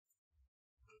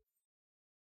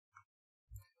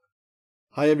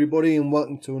Hi everybody and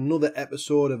welcome to another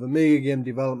episode of Amiga Game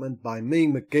Development by me,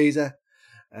 McGeezer,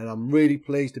 and I'm really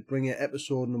pleased to bring you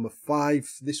episode number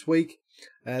 5 this week.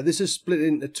 This is split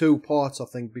into 2 parts, I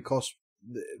think, because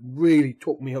it really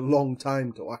took me a long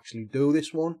time to actually do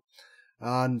this one,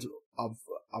 and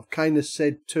I've kind of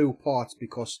said 2 parts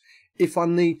because if I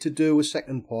need to do a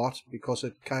second part because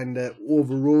it kind of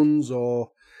overruns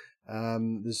or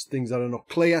there's things that are not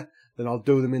clear, then I'll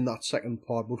do them in that second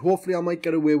part. But hopefully I might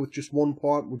get away with just one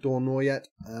part. We don't know yet.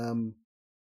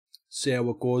 See how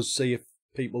it goes. See if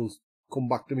people come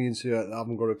back to me and say I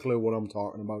haven't got a clue what I'm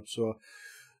talking about. So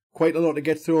quite a lot to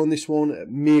get through on this one. It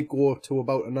may go to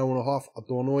about an hour and a half. I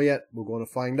don't know yet. We're going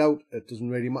to find out. It doesn't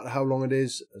really matter how long it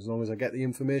is, as long as I get the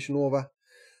information over.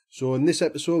 So in this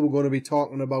episode, we're going to be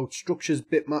talking about structures,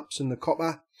 bitmaps, and the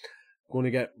copper. We're going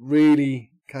to get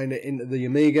really kind of into the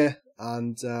Amiga,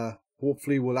 and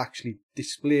hopefully we'll actually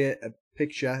display a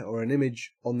picture or an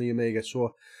image on the Amiga.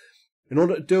 So in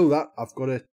order to do that, I've got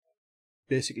to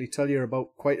basically tell you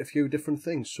about quite a few different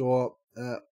things. So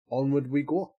onward we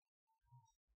go.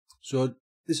 So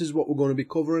this is what we're going to be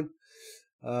covering.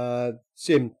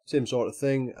 Same sort of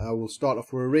thing. We'll start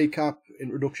off with a recap,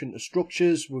 introduction to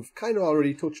structures. We've kind of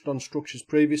already touched on structures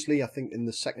previously, I think in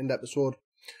the second episode.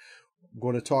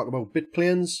 We're going to talk about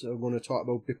Bitplanes. We're going to talk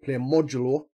about Bitplane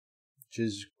modulo, which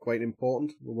is quite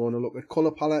important. We're going to look at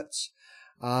colour palettes,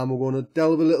 and we're going to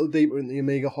delve a little deeper into the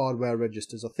Amiga hardware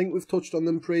registers. I think we've touched on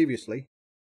them previously,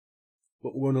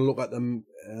 but we're going to look at them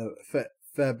a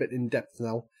fair bit in depth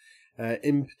now.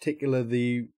 In particular,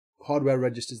 the hardware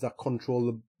registers that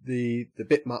control the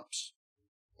bitmaps,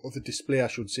 or the display I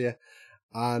should say,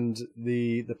 and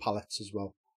the palettes as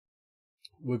well.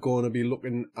 We're going to be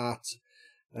looking at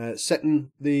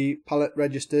setting the palette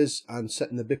registers and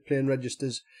setting the bitplane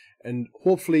registers, and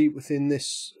hopefully within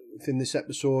this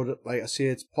episode, like I say,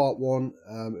 it's part 1,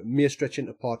 it may stretch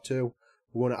into part 2.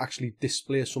 We're going to actually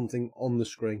display something on the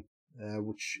screen,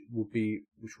 which will be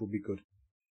good.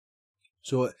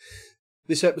 So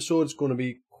this episode is going to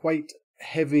be quite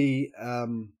heavy.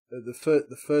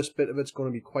 The first bit of it's going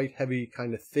to be quite heavy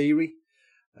kind of theory,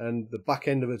 and the back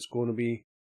end of it's going to be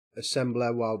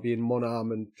assembler while being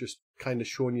monoarm and just kind of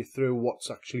showing you through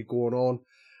what's actually going on.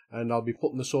 And I'll be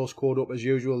putting the source code up as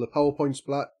usual, the PowerPoint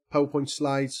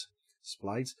slides,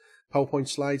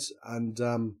 and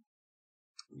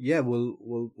yeah,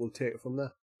 we'll take it from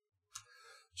there.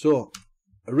 So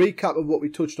a recap of what we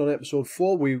touched on episode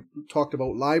 4. We talked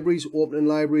about libraries, opening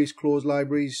libraries, closed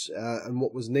libraries, and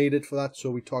what was needed for that. So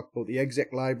we talked about the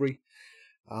exec library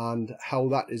and how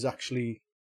that is actually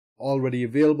already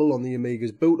available on the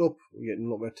Amiga's boot up. We can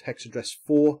look at hex address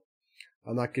 4,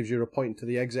 and that gives you a point to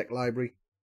the exec library.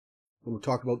 And we'll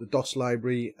talk about the DOS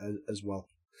library as well.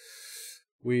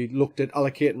 We looked at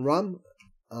allocating RAM,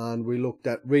 and we looked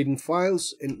at reading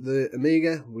files into the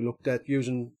Amiga. We looked at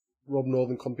using Rob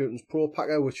Northern Computing's Pro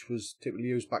Packer, which was typically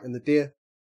used back in the day.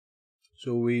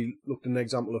 So we looked at an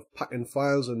example of packing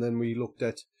files, and then we looked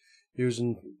at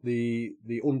using the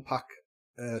unpack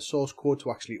source code to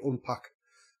actually unpack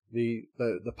the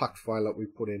packed file that we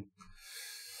put in.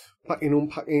 Packing,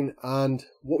 unpacking, and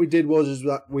what we did was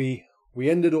that we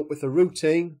ended up with a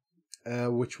routine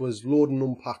which was load and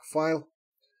unpack file,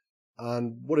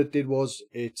 and what it did was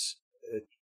it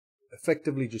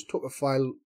effectively just took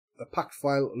a packed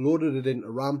file, loaded it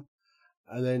into RAM,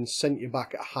 and then sent you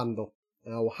back a handle.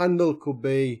 Now a handle could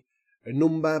be a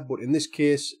number, but in this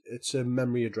case it's a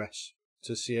memory address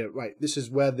to say, right, this is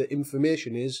where the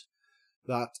information is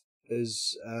that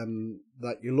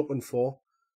you're looking for,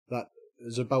 that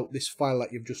is about this file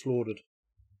that you've just loaded.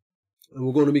 And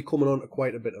we're going to be coming on to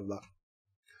quite a bit of that.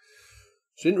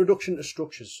 So introduction to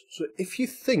structures. So if you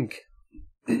think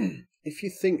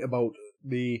about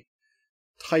the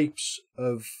types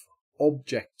of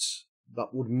objects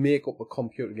that would make up a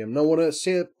computer game. Now when I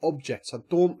say objects, I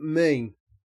don't mean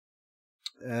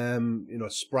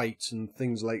sprites and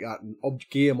things like that, and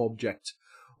game objects.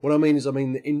 What I mean is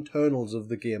the internals of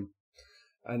the game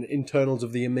and internals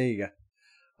of the Amiga.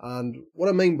 And what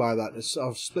I mean by that is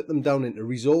I've split them down into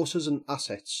resources and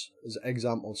assets as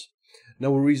examples.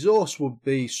 Now a resource would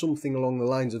be something along the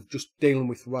lines of just dealing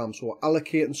with RAM. So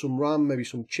allocating some RAM, maybe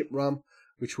some chip RAM,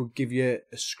 which would give you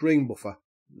a screen buffer.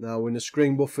 Now in a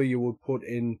screen buffer you will put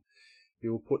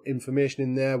information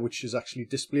in there which is actually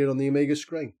displayed on the Amiga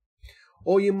screen.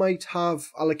 Or you might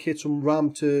allocate some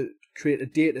RAM to create a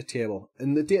data table,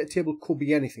 and the data table could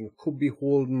be anything. It could be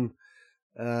holding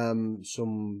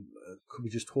could be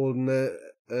just holding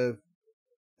a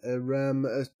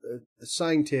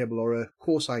sine table or a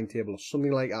cosine table or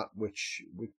something like that, which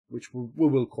we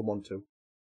will come on to.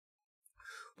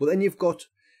 But then you've got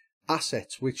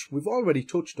assets, which we've already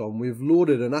touched on. We've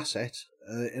loaded an asset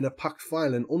in a packed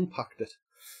file and unpacked it.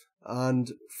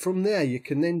 And from there you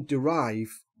can then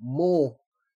derive more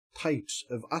types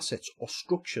of assets or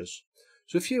structures.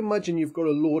 So if you imagine you've got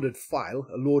a loaded file,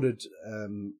 a loaded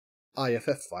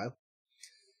IFF file,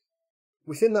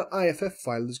 within that IFF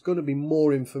file there's going to be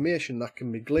more information that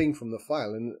can be gleaned from the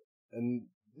file, and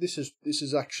this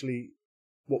is actually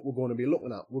what we're going to be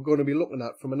looking at. We're going to be looking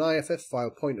at, from an IFF file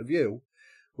point of view,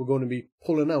 we're going to be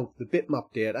pulling out the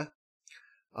bitmap data,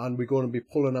 and we're going to be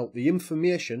pulling out the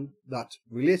information that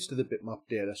relates to the bitmap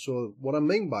data. So what I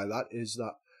mean by that is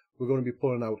that we're going to be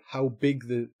pulling out how big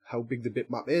the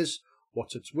bitmap is,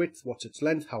 what's its width, what's its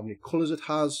length, how many colors it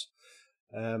has,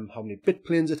 how many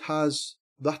bitplanes it has,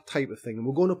 that type of thing. And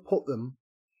we're going to put them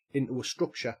into a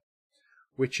structure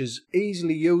which is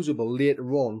easily usable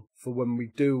later on for when we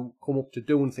do come up to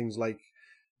doing things like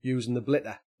using the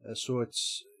blitter. So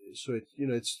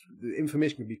the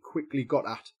information can be quickly got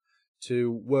at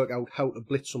to work out how to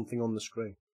blitz something on the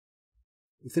screen.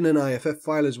 Within an IFF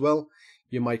file as well,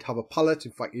 you might have a palette.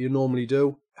 In fact, you normally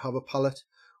do have a palette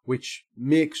which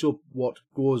makes up what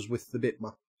goes with the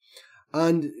bitmap.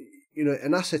 And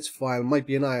an assets file might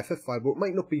be an IFF file, but it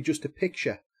might not be just a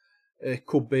picture. It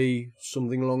could be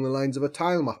something along the lines of a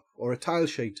tile map or a tile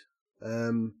sheet,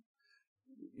 something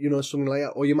like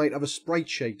that. Or you might have a sprite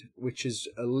sheet, which is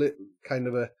a kind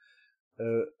of a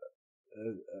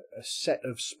set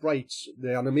of sprites,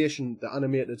 the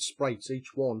animated sprites,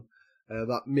 each one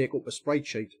that make up a sprite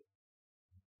sheet.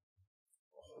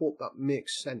 I hope that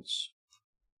makes sense.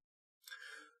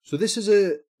 So this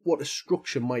is what a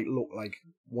structure might look like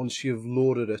once you've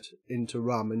loaded it into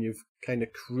RAM and you've kind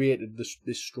of created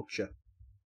this structure.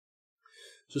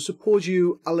 So suppose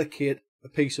you allocate a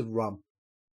piece of RAM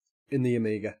in the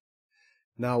Amiga.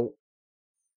 Now,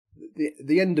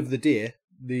 the end of the day,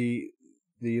 the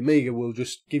Amiga will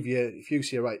just give you, if you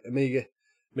say, right, Amiga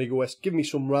OS, give me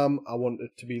some RAM, I want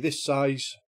it to be this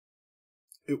size,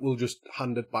 it will just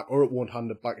hand it back, or it won't hand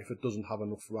it back if it doesn't have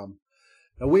enough RAM.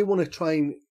 Now we want to try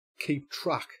and keep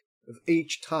track of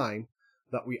each time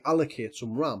that we allocate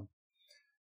some RAM.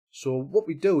 So what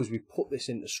we do is we put this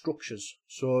into structures.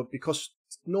 So because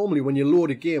normally when you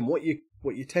load a game, what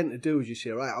you tend to do is you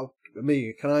say, right,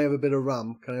 Amiga, can I have a bit of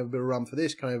RAM? Can I have a bit of RAM for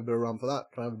this? Can I have a bit of RAM for that?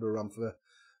 Can I have a bit of RAM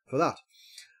for that?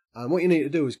 And what you need to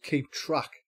do is keep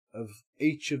track of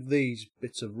each of these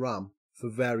bits of RAM for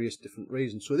various different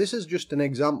reasons. So this is just an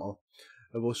example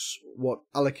of what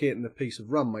allocating a piece of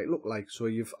RAM might look like. So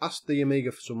you've asked the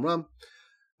Amiga for some RAM,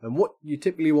 and what you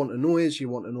typically want to know is you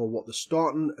want to know what the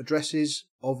starting address is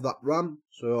of that RAM.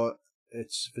 So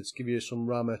if it's give you some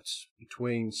RAM at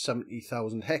between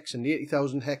 70,000 hex and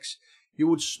 80,000 hex, you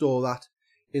would store that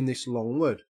in this long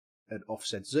word at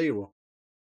offset 0.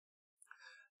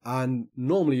 And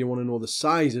normally you want to know the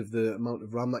size of the amount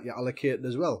of RAM that you allocated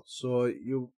as well. So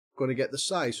you're going to get the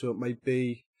size. So it might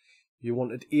be you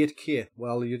wanted 8K.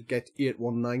 Well, you'd get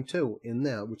 8192 in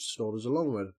there, which is stored as a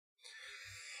long word.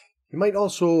 You might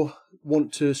also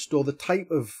want to store the type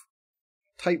of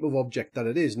object that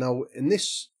it is. Now, in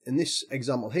this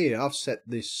example here, I've set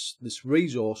this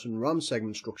resource and RAM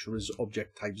segment structure as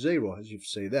object type 0, as you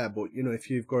see there. But if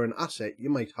you've got an asset, you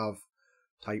might have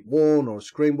type 1, or a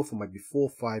screen buffer might be 4,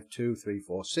 5, 2, 3,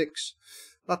 4, 6,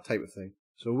 that type of thing.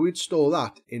 So we'd store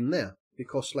that in there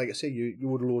because, like I say, you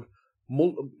would load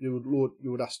you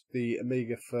would ask the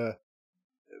Amiga for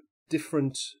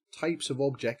different types of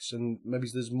objects, and maybe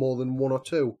there's more than one or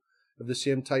two of the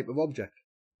same type of object.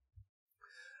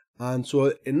 And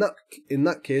so in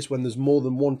that case, when there's more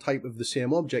than one type of the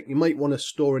same object, you might want to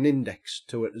store an index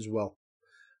to it as well.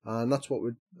 And that's what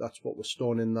we're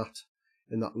storing in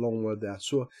that long word there.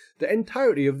 So the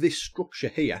entirety of this structure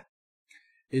here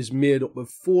is made up of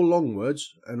 4 long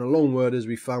words, and a long word, as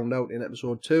we found out in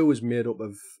episode 2, is made up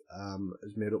of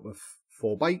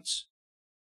 4 bytes.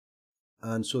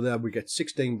 And so there we get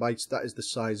 16 bytes. That is the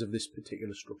size of this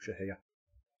particular structure here.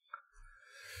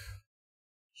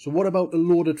 So what about the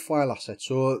loaded file asset?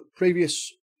 So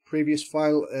previous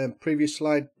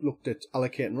slide looked at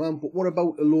allocating RAM, but what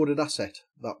about a loaded asset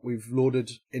that we've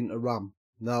loaded into RAM?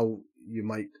 Now you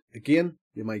might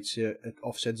say at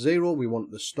offset 0 we want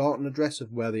the starting address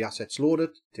of where the asset's loaded.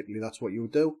 Typically that's what you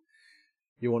would do.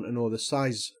 You want to know the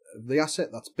size of the asset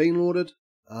that's been loaded,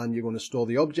 and you're going to store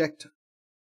the object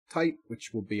type,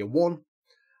 which would be a 1,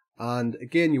 and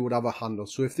again you would have a handle.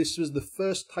 So if this was the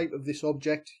first type of this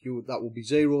object, that will be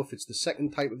 0. If it's the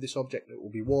second type of this object, it will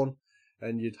be 1,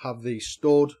 and you'd have these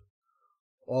stored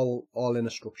all in a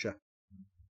structure.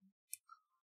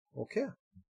 Okay.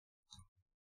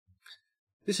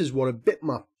 This is what a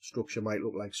bitmap structure might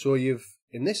look like. So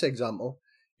in this example,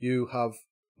 you have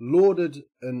loaded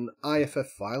an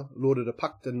IFF file, loaded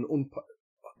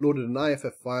an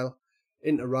IFF file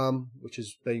into RAM, which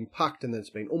has been packed and then it's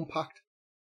been unpacked.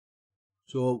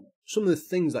 So some of the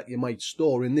things that you might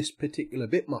store in this particular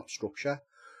bitmap structure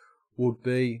would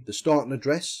be the starting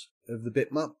address of the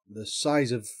bitmap, the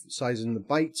size in the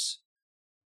bytes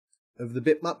of the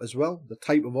bitmap as well, the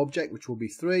type of object, which will be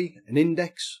 3, an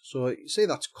index. So you see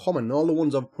that's common. All the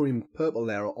ones I've put in purple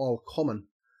there are all common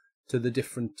to the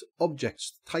different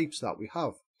objects types that we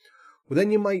have. But then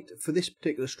you might, for this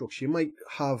particular structure, you might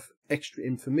have extra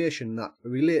information that are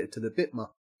related to the bitmap,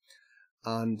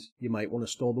 and you might want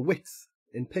to store the width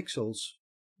in pixels.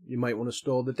 You might want to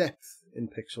store the depth in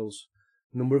pixels.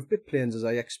 Number of bit planes, as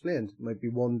I explained, might be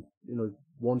 1,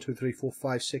 2, 3, 4,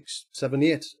 5, 6, 7,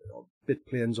 8 bit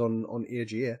planes on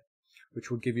AGA,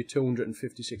 which will give you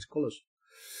 256 colours.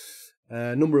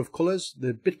 Number of colours,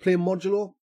 the bitplane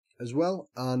modulo as well,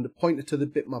 and a pointer to the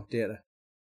bitmap data.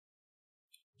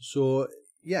 So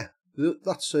yeah,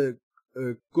 that's a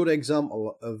good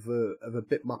example of a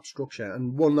bitmap structure,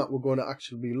 and one that we're going to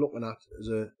actually be looking at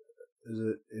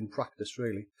in practice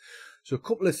really. So a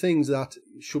couple of things that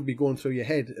should be going through your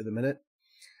head at the minute.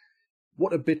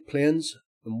 What are bitplanes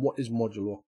and what is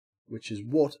modulo, which is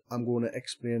what I'm going to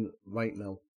explain right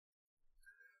now.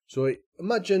 So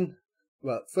imagine,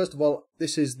 well, first of all,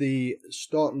 this is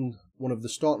one of the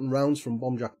starting rounds from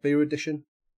Bombjack Beer Edition,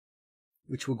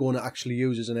 which we're going to actually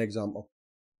use as an example.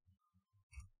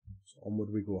 So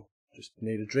onward we go. Just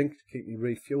need a drink to keep me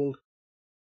refueled.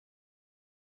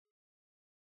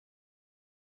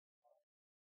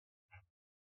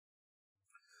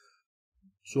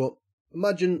 So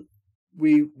imagine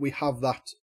we have that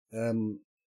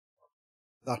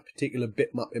that particular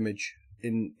bitmap image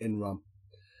in RAM,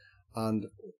 and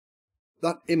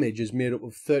that image is made up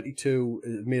of 5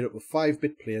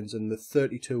 bit planes and the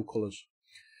 32 colours.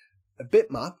 A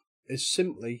bitmap is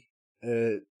simply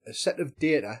a set of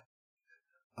data,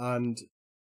 and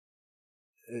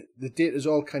the data is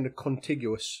all kind of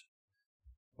contiguous,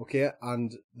 okay,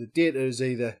 and the data is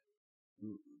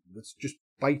it's just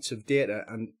bytes of data,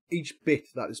 and each bit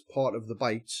that is part of the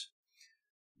bytes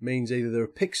means either a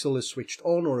pixel is switched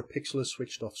on or a pixel is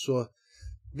switched off. So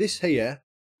this here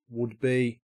would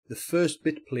be the first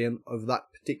bit plane of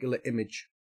that particular image,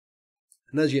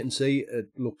 and as you can see, it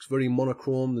looks very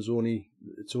monochrome. It's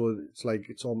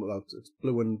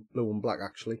blue and black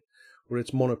actually, or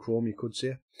it's monochrome, you could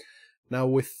say.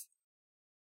 Now if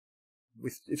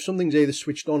something's either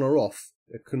switched on or off,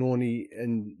 you can only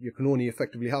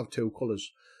effectively have 2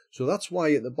 colours. So that's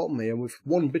why at the bottom here, with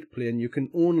 1 bit plane, you can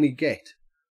only get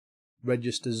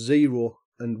registers 0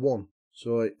 and 1.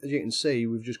 So as you can see,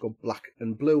 we've just got black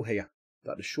and blue here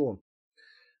that is shown.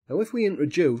 Now if we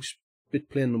introduce bit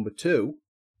plane number 2,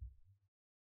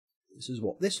 this is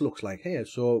what this looks like here.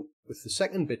 So with the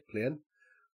second bit plane,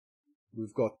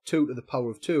 we've got 2 to the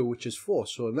power of 2, which is 4.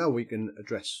 So now we can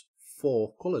address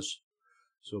 4 colours.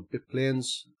 So bit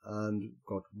planes, and we've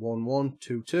got 1, 1,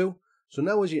 2, 2. So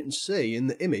now as you can see in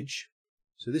the image,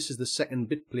 so this is the second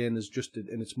bit plane is just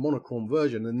in its monochrome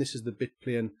version, and this is the bit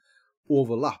plane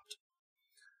overlapped.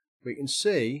 We can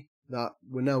see that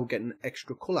we're now getting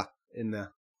extra colour in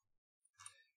there.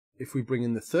 If we bring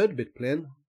in the third bit plane,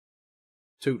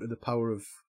 2 to the power of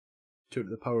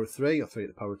 3, or 3 to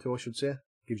the power of 2 I should say,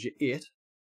 gives you 8.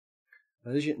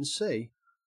 And as you can see,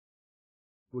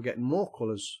 we're getting more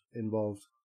colours involved.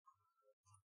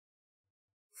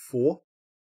 4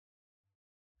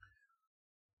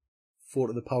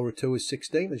 to the power of 2 is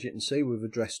 16. As you can see, we've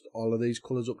addressed all of these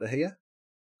colours up to here.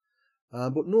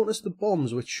 But notice the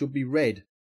bombs, which should be red.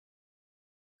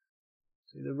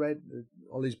 See the red,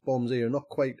 all these bombs here are not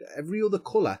quite. Every other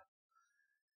colour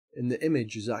in the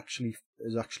image is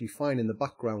actually fine in the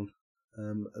background,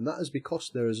 and that is because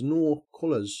there is no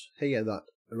colours here that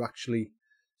are actually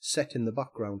set in the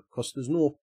background, because there's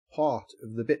no part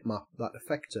of the bitmap that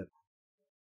affects it.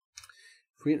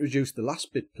 If we introduce the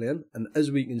last bit plane, and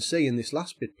as we can see in this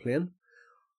last bit plane,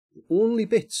 the only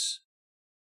bits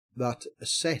that are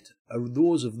set are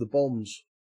those of the bombs.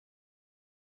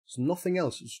 It's nothing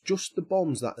else, it's just the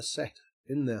bombs that are set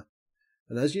in there.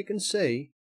 And as you can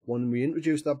see, when we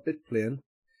introduce that bit plane,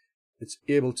 it's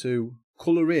able to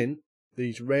colour in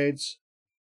these reds.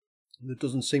 There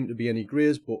doesn't seem to be any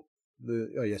greys, but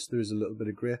oh yes, there is a little bit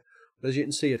of grey. But as you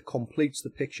can see, it completes the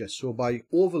picture. So by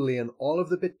overlaying all of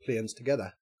the bit planes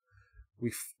together,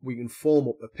 we can form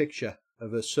up a picture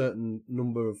of a certain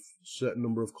number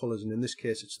of colours, and in this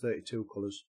case it's 32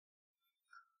 colours.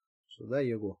 So there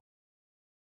you go.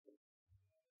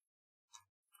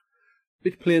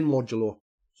 Bitplane modulo.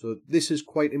 So this is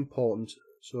quite important.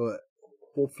 So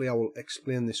hopefully I will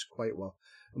explain this quite well.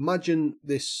 Imagine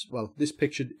this, well, this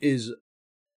picture is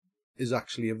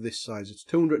actually of this size. It's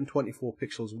 224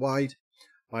 pixels wide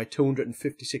by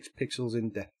 256 pixels in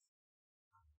depth.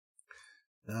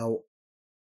 Now,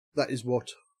 that is what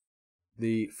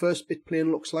the first bit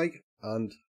plane looks like,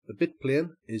 and the bit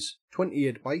plane is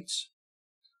 28 bytes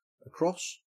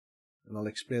across, and I'll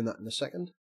explain that in a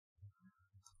second.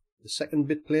 The second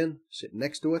bit plane sitting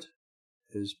next to it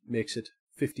makes it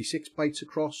 56 bytes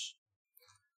across,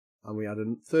 and we add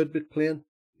a third bit plane,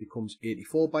 becomes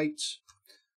 84 bytes,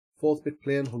 fourth bit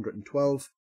plane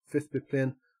 112, fifth bit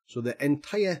plane, so the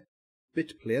entire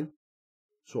bit plane,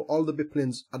 so all the bit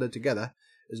planes added together,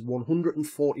 is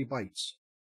 140 bytes.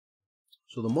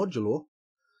 So the modulo,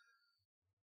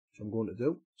 which I'm going to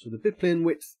do, so the bit plane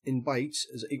width in bytes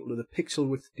is equal to the pixel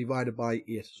width divided by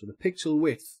 8. So the pixel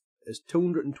width is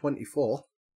 224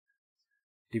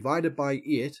 divided by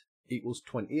 8 equals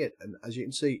 28, and as you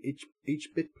can see, each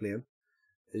bit plane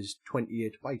is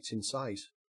 28 bytes in size.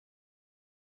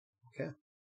 Okay.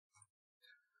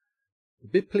 The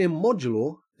bit plane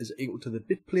modulo is equal to the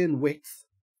bit plane width,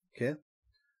 okay,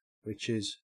 which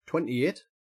is 28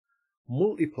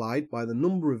 multiplied by the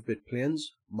number of bit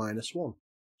planes minus 1.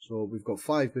 So we've got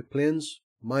 5 bit planes,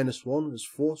 minus 1 is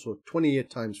 4, so 28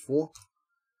 times 4.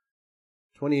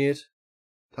 28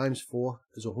 times 4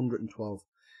 is 112.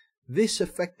 This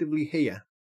effectively here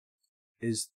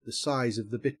is the size of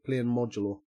the bit plane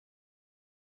modulo.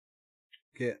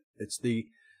 Okay, it's the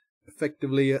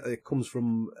effectively it comes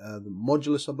from the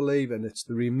modulus, I believe, and it's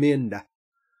the remainder.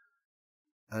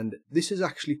 And this is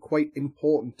actually quite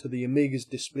important to the Amiga's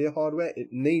display hardware.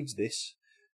 It needs this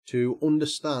to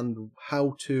understand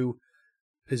how to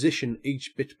position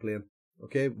each bit plane.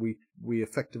 Okay, we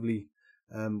effectively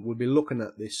we'll be looking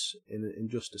at this in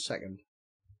just a second.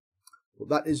 But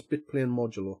that is bit plane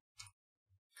modulo.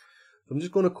 So I'm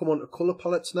just going to come on to color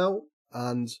palettes now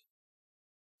and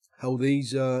how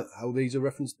these are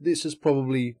referenced. This is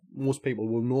probably, most people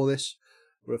will know this,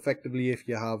 but effectively if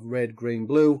you have red, green,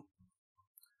 blue,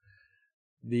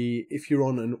 if you're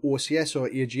on an OCS or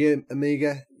AGA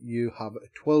Amiga, you have a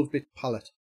 12-bit palette,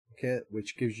 okay,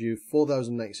 which gives you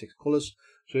 4096 colors.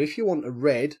 So if you want a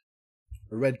red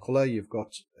color, you've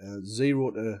got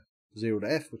 0 to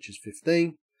F, which is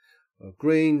 15,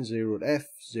 green, 0 to F,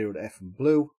 0 to F, and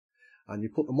blue, and you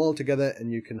put them all together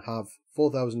and you can have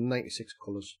 4096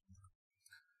 colors.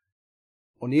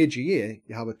 On AGA,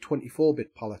 you have a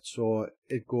 24-bit palette, so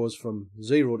it goes from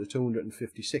 0 to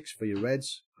 256 for your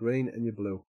reds, green, and your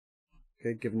blue.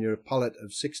 Okay, giving you a palette of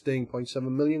 16.7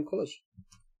 million colors.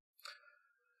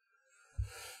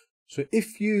 So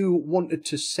if you wanted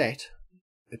to set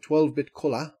a 12-bit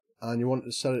color and you wanted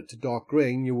to set it to dark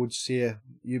green, you would say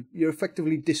you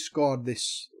effectively discard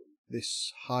this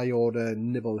high order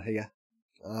nibble here,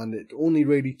 and it only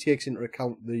really takes into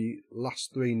account the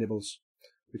last 3 nibbles,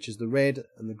 which is the red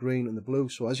and the green and the blue.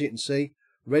 So as you can see,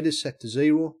 red is set to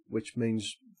 0, which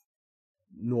means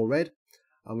no red,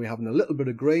 and we're having a little bit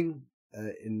of green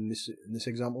in this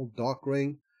example, dark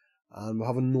green, and we're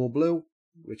having no blue,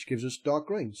 which gives us dark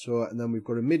green. So, and then we've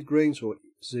got a mid green, so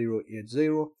 080,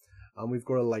 and we've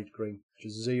got a light green, which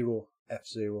is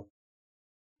 0F0.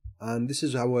 And this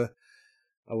is our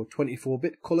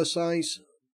 24-bit color size,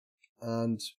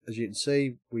 and as you can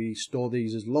see, we store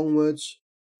these as long words.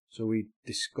 So we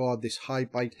discard this high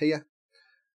byte here.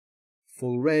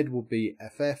 Full red would be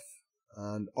FF,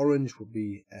 and orange would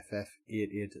be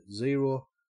FF880,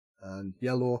 and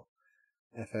yellow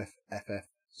FFFF00.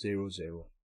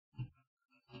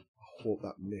 I hope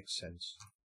that makes sense.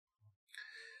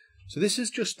 So this is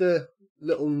just a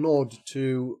little nod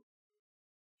to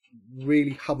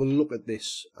really have a look at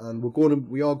this, and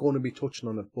we are going to be touching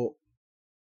on it, but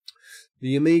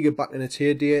the Amiga back in its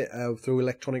heyday through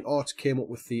Electronic Arts came up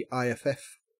with the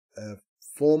IFF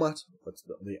format. That's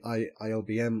the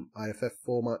ILBM IFF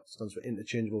format, stands for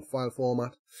Interchangeable File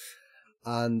Format.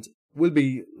 And we'll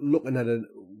be looking at it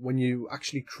when you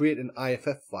actually create an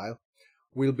IFF file.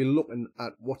 We'll be looking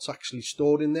at what's actually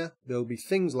stored in there. There'll be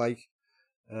things like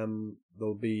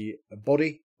there'll be a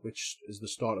body, which is the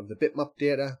start of the bitmap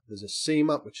data. There's a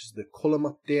CMap, which is the color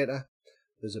map data.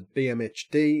 There's a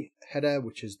BMHD header,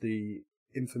 which is the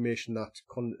information that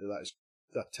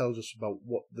tells us about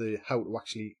how to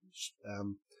actually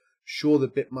show the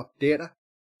bitmap data.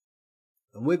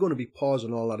 And we're going to be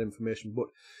pausing all that information, but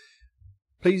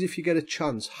please, if you get a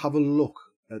chance, have a look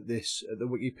at this, at the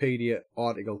Wikipedia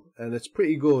article, and it's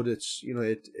pretty good. It's, you know,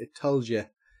 it tells you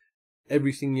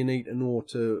everything you need to know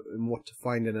and what to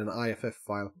find in an IFF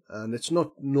file, and it's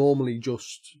not normally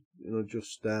just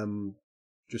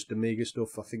just Amiga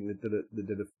stuff. I think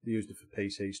they used it for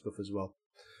PC stuff as well.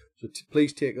 So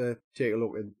please take a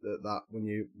look at that when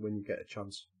you get a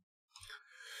chance.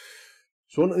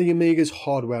 So on to the Amiga's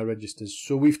hardware registers.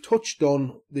 So we've touched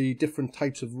on the different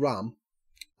types of RAM,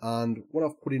 and what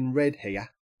I've put in red here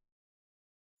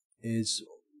is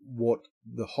what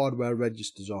the hardware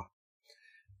registers are.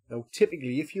 Now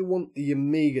typically if you want the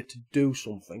Amiga to do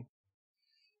something,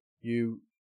 you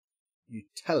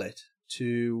tell it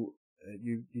to,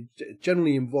 it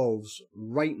generally involves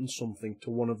writing something to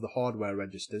one of the hardware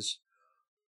registers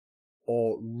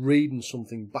or reading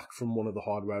something back from one of the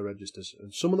hardware registers.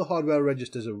 And some of the hardware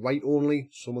registers are write only,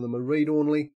 some of them are read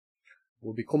only.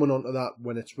 We'll be coming on to that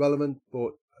when it's relevant,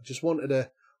 but I just wanted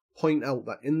to point out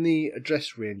that in the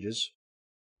address ranges,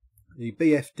 the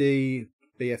BFD,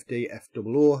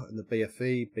 FOO, and the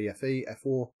BFE,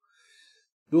 FO,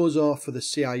 those are for the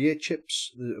CIA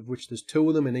chips, of which there's 2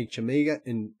 of them in each Amiga,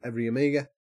 in every Amiga.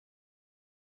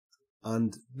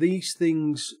 And these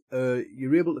things,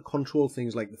 you're able to control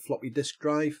things like the floppy disk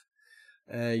drive.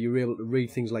 You're able to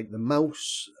read things like the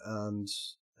mouse and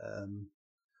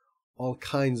all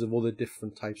kinds of other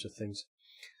different types of things.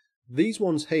 These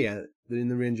ones here, they're in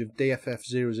the range of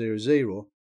DFF000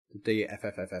 to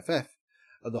DFFFF,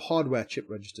 are the hardware chip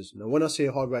registers. Now when I say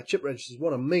hardware chip registers,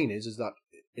 what I mean is that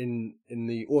in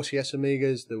the OCS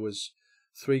Amigas there was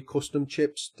 3 custom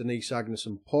chips, Denise, Agnes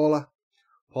and Paula.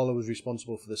 Paula was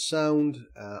responsible for the sound,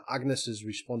 Agnes is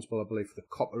responsible I believe for the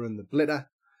copper and the blitter.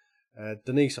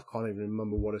 Denise, I can't even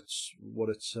remember what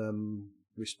it's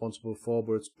responsible for,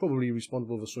 but it's probably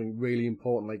responsible for something really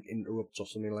important like interrupts or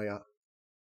something like that.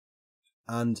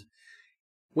 And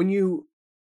when you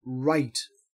write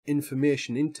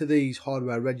information into these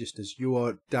hardware registers, you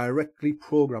are directly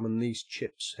programming these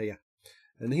chips here.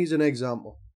 And here's an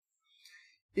example.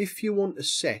 If you want to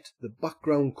set the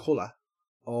background color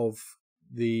of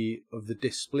the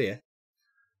display,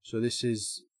 so this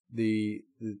is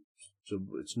so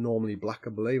it's normally black, I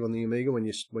believe, on the Amiga when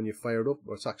you fire it up.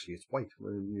 Well, it's white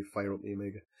when you fire up the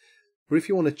Amiga. But if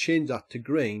you want to change that to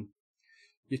green,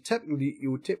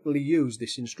 you would typically use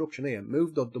this instruction here: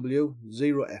 move.w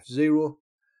 0f0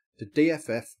 to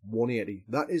DFF 180.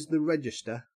 That is the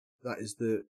register. That is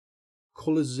the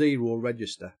color 0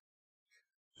 register.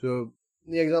 So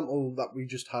the example that we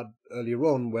just had earlier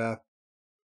on, where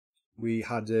we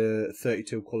had a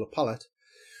 32 color palette,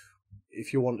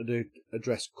 if you wanted to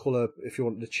address color, if you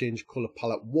wanted to change color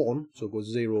palette 1, so it goes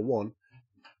 0 1,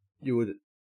 you would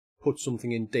put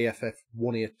something in DFF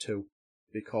 182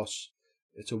 because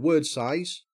it's a word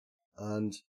size,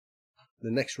 and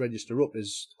the next register up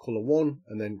is color 1,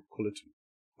 and then color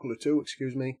 2,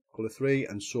 excuse me, color 3,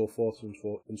 and so forth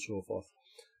and so forth.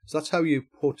 So that's how you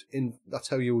that's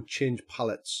how you would change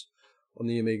palettes on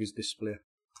the Amiga's display.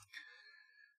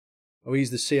 I'll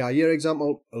use the CIA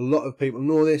example. A lot of people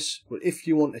know this, but if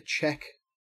you want to check,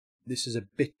 this is a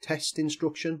bit test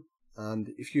instruction, and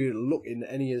if you look in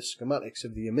any of the schematics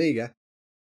of the Amiga,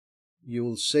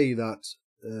 you'll see that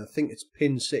I think it's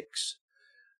pin 6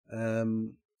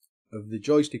 of the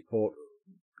joystick port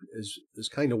is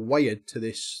kind of wired to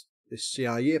this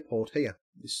CIA port here,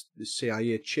 this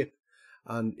CIA chip.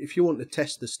 And if you want to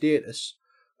test the status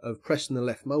of pressing the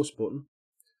left mouse button,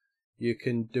 you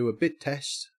can do a bit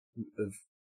test of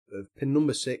pin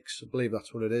number 6, I believe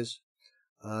that's what it is,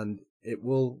 and it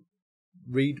will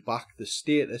read back the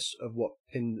status of what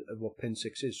pin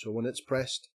 6 is. So when it's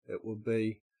pressed, it will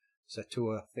be set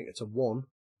to I think it's a 1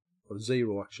 or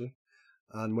 0 actually,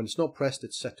 and when it's not pressed,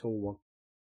 it's set to a 1.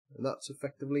 And that's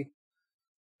effectively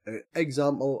an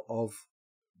example of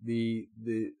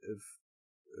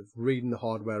of reading the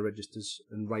hardware registers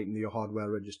and writing the hardware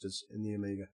registers in the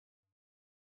Amiga.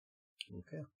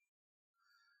 Okay,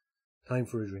 time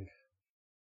for a drink.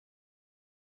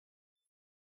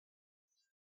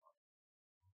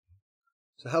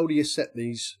 So how do you set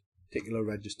these particular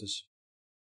registers?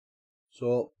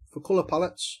 So for color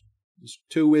palettes, there's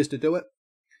 2 ways to do it.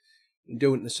 You can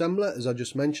do it in assembler, as I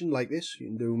just mentioned, like this. You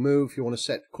can do move, if you want to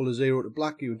set color 0 to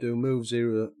black, you would do move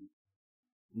 0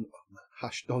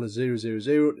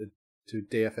 $000 to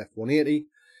DFF 180,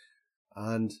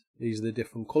 and these are the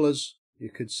different colors you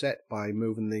could set by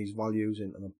moving these values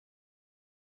into them.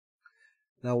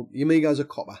 Now the Amiga has a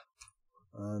copper,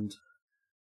 and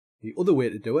the other way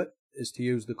to do it is to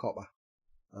use the copper,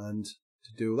 and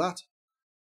to do that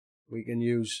we can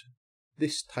use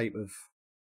this type of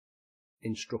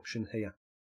instruction here.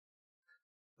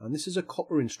 And this is a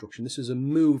copper instruction, this is a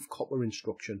move copper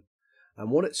instruction, and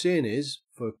what it's saying is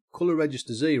for color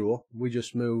register 0 we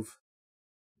just move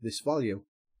this value,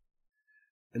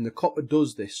 and the copper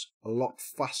does this a lot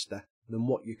faster than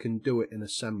what you can do it in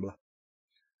assembler.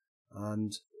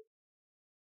 and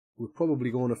we're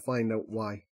probably going to find out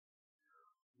why.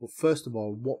 But first of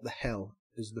all, what the hell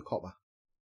is the copper?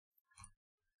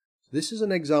 This is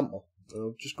an example.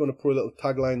 I'm just going to put a little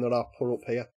tagline that I put up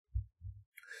here.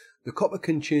 The copper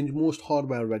can change most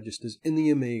hardware registers in the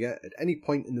Amiga at any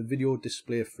point in the video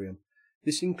display frame.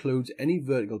 This includes any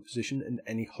vertical position and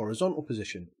any horizontal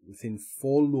position within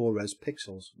 4 low-res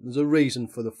pixels. There's a reason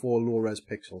for the 4 low-res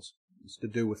pixels. It's to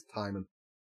do with timing.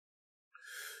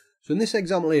 So in this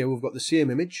example here, we've got the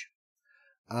same image,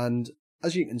 and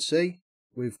as you can see,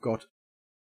 we've got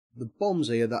the bombs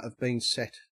here that have been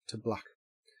set to black.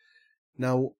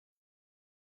 Now,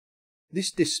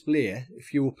 this display,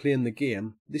 if you were playing the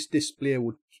game, this display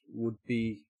would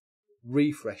be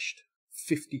refreshed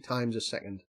 50 times a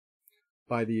second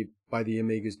by the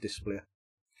Amiga's display.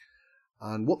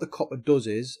 And what the copper does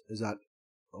is that,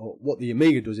 or what the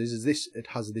Amiga does is this: it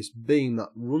has this beam that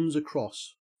runs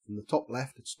across from the top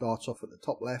left. It starts off at the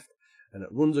top left, and it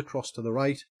runs across to the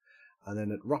right, and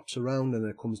then it wraps around, and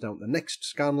it comes down to the next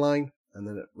scan line, and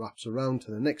then it wraps around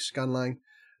to the next scan line,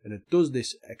 and it does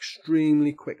this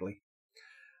extremely quickly.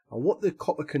 And what the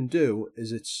copper can do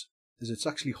is it's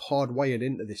actually hardwired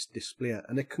into this display,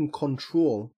 and it can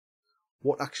control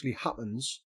what actually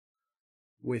happens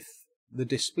with the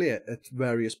display at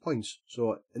various points.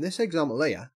 So in this example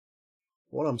here,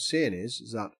 what I'm saying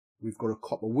is that we've got a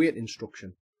copper wait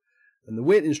instruction, and the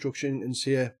wait instruction can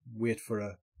say wait for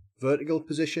a vertical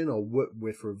position, or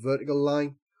wait for a vertical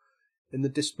line in the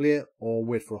display, or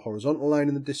wait for a horizontal line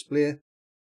in the display,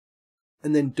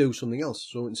 and then do something else.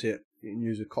 So it can say you can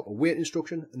use a copper wait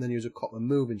instruction and then use a copper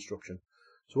move instruction.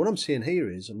 So what I'm saying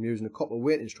here is I'm using a copper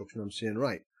wait instruction. I'm saying,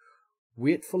 right,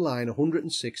 wait for line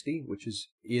 160, which is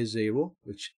A0,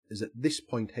 which is at this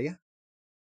point here.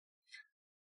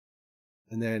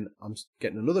 And then I'm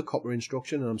getting another copper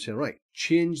instruction, and I'm saying, right,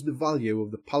 change the value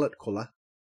of the palette color,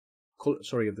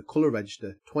 of the color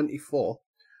register 24,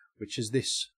 which is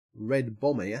this red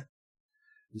bomb here,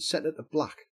 and set it to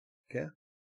black. Okay.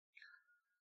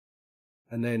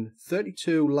 And then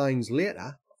 32 lines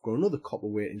later, I've got another copper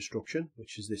wait instruction,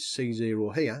 which is this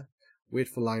C0 here. Wait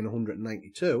for line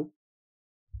 192.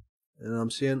 And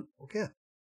I'm saying, okay,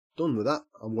 done with that.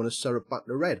 I'm going to set it back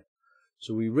to red.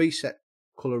 So we reset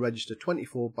color register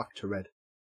 24 back to red.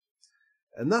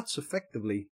 And that's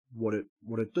effectively what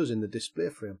it does in the display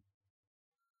frame.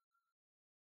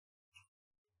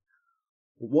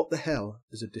 But what the hell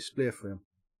is a display frame?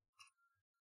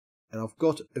 And I've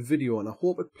got a video, and I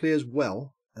hope it plays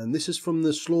well. And this is from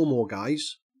the slow-mo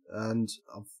guys, and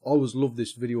I've always loved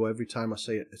this video every time I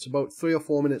see it. It's about 3 or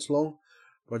 4 minutes long,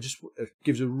 but it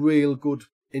gives a real good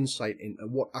insight into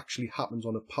what actually happens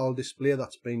on a PAL display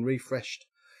that's been refreshed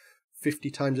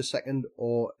 50 times a second,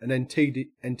 or an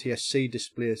NTSC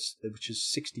display which is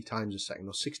 60 times a second,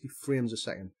 or 60 frames a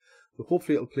second. So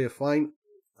hopefully it'll play fine,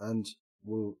 and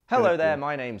we'll... Hello there,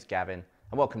 my name's Gavin,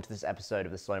 and welcome to this episode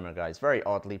of the Slow-Mo Guys, very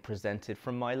oddly presented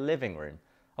from my living room.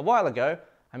 A while ago,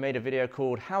 I made a video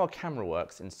called How a Camera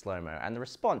Works in Slow-Mo, and the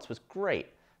response was great.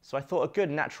 So I thought a good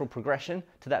natural progression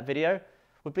to that video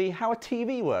would be how a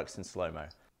TV works in slow-mo.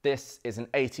 This is an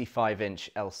 85-inch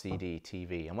LCD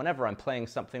TV, and whenever I'm playing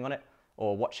something on it,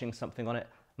 or watching something on it,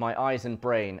 my eyes and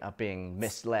brain are being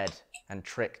misled and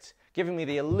tricked, giving me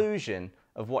the illusion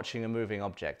of watching a moving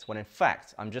object, when in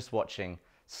fact I'm just watching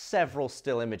several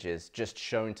still images just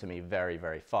shown to me very,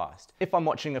 very fast. If I'm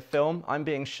watching a film, I'm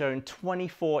being shown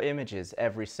 24 images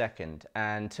every second,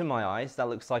 and to my eyes that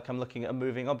looks like I'm looking at a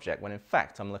moving object, when in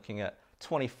fact I'm looking at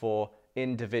 24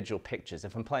 individual pictures.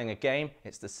 If I'm playing a game,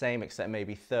 it's the same, except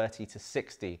maybe 30 to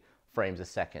 60 frames a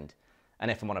second. And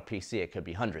if I'm on a PC, it could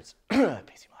be hundreds. PC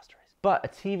Master Race. But a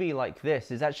TV like this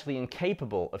is actually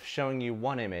incapable of showing you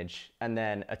one image and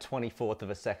then a 24th of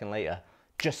a second later,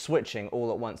 just switching all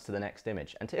at once to the next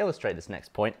image. And to illustrate this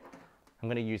next point, I'm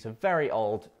going to use a very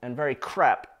old and very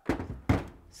crap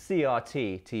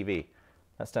CRT TV.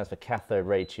 That stands for cathode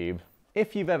ray tube.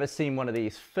 If you've ever seen one of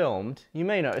these filmed, you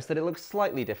may notice that it looks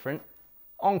slightly different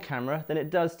on camera than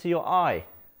it does to your eye.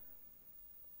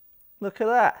 Look at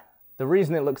that. The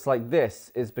reason it looks like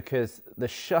this is because the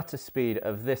shutter speed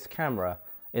of this camera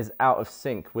is out of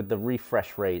sync with the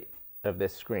refresh rate of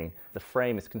this screen. The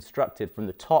frame is constructed from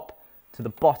the top to the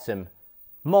bottom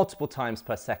multiple times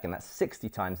per second. That's 60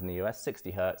 times in the US,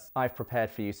 60 Hertz. I've prepared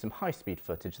for you some high-speed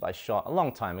footage that I shot a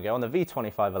long time ago on the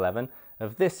V2511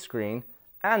 of this screen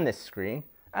and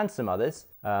some others.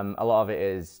 A lot of it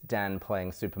is Dan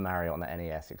playing Super Mario on the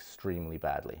NES extremely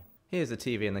badly. Here's the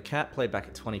TV and the cat played back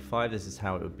at 25. This is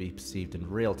how it would be perceived in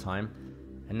real time.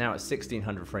 And now at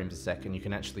 1600 frames a second, you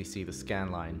can actually see the scan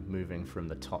line moving from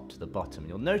the top to the bottom.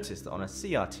 You'll notice that on a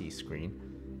CRT screen,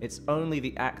 It's only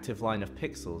the active line of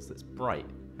pixels that's bright,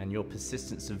 and your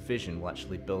persistence of vision will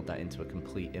actually build that into a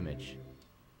complete image.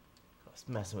 It's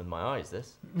messing with my eyes,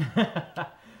 this.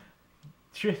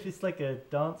 Drift is like a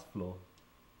dance floor.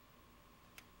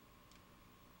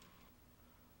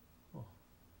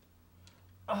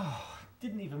 Oh,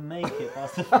 didn't even make it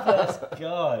past the first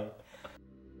guy.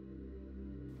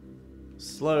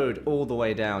 Slowed all the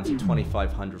way down to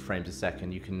 2500 frames a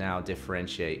second, you can now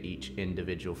differentiate each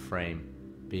individual frame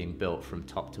being built from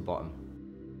top to bottom.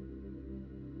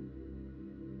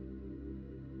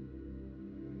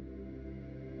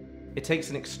 It takes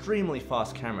an extremely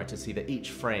fast camera to see that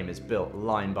each frame is built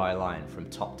line by line from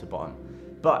top to bottom,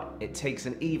 but it takes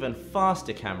an even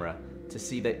faster camera to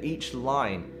see that each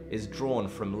line is drawn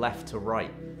from left to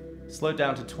right. Slowed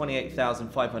down to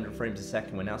 28,500 frames a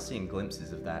second, we're now seeing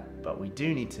glimpses of that, but we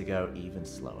do need to go even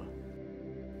slower.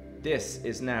 This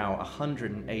is now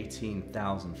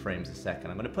 118,000 frames a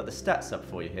second. I'm going to put the stats up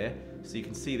for you here so you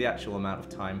can see the actual amount of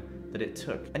time that it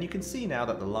took. And you can see now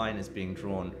that the line is being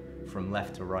drawn from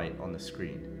left to right on the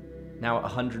screen. Now at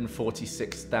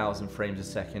 146,000 frames a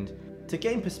second. To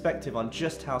gain perspective on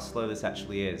just how slow this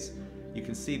actually is, you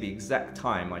can see the exact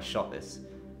time I shot this.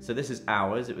 So this is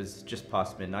hours, it was just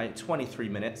past midnight, 23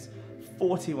 minutes,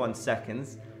 41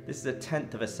 seconds. This is a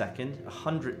 1/10 of a second, a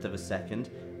 100th of a second,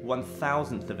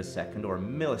 1,000th of a second, or a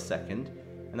millisecond.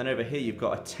 And then over here you've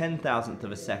got a 10,000th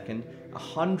of a second, a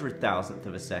 100,000th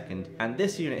of a second, and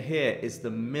this unit here is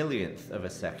the millionth of a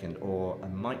second, or a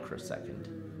microsecond.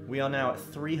 We are now at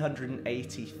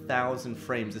 380,000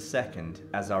 frames a second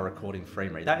as our recording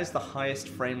frame rate. That is the highest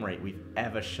frame rate we've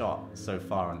ever shot so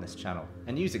far on this channel.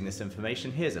 And using this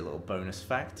information, here's a little bonus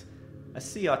fact. A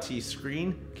CRT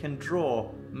screen can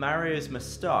draw Mario's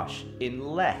moustache in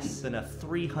less than a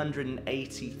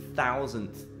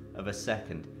 380,000th of a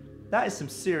second. That is some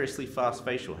seriously fast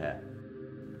facial hair.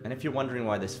 And if you're wondering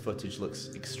why this footage looks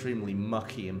extremely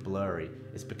mucky and blurry,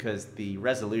 it's because the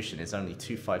resolution is only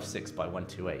 256 by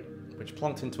 128, which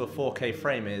plonked into a 4K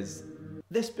frame is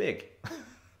this big.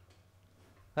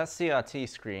 That CRT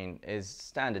screen is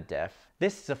standard def.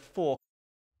 This is a 4K.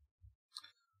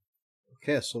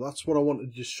 Okay, so that's what I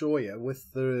wanted to just show you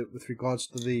with regards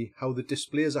to how the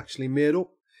display is actually made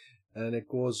up, and it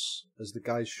goes, as the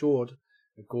guys showed,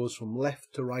 it goes from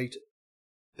left to right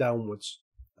downwards.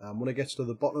 When it gets to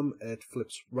the bottom, it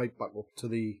flips right back up to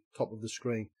the top of the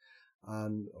screen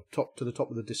and to the top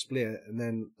of the display, and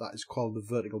then that is called the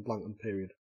vertical blanking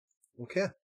period.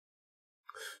 Okay,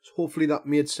 so hopefully that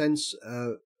made sense.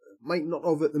 Might not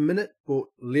have at the minute, but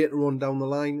later on down the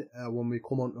line, when we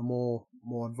come on to more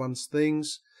advanced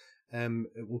things,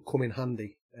 it will come in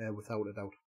handy without a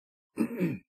doubt.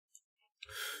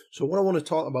 So what I want to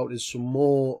talk about is some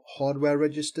more hardware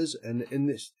registers, and in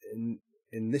this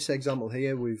example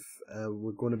here, we're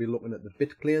going to be looking at the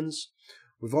Bitplanes.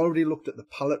 We've already looked at the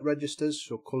palette registers,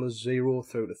 so colours 0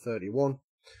 through to 31.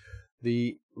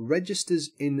 The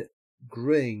registers in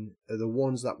green are the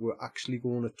ones that we're actually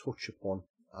going to touch upon,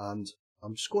 and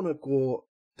I'm just going to go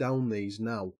down these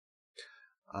now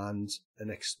and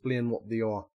explain what they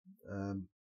are.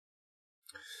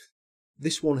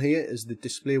 This one here is the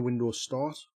display window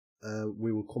start.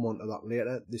 We will come on to that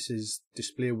later. This is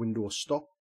display window stop,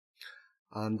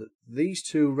 and these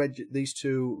two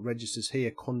registers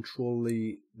here control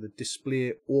the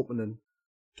display opening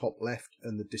top left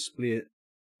and the display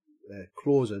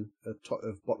closing at top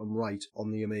of bottom right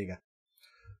on the Amiga.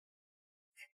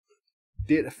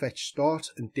 Data fetch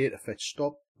start and data fetch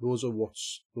stop. Those are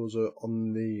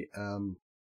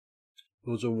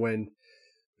when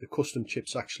the custom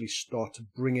chips actually start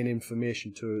bringing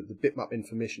information to the bitmap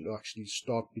information to actually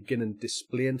start beginning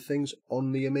displaying things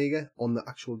on the Amiga, on the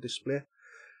actual display.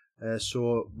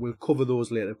 So we'll cover those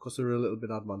later because they're a little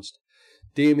bit advanced.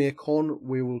 DMA con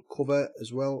we will cover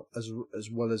as well as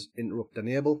interrupt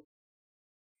enable.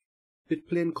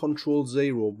 Bitplane control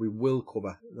 0 we will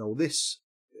cover. Now this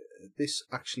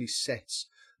actually sets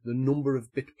the number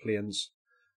of bitplanes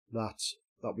that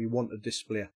we want to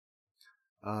display,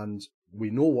 and we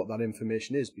know what that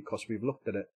information is because we've looked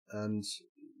at it, and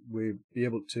we'll be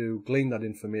able to glean that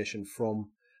information from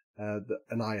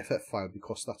an IFF file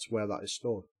because that's where that is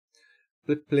stored.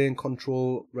 Bitplane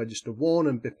control register 1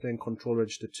 and bitplane control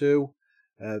register 2,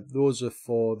 those are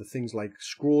for the things like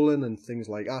scrolling and things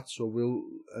like that, so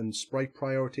and sprite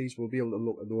priorities, we'll be able to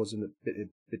look at those in a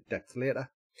bit depth later.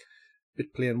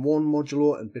 Bitplane 1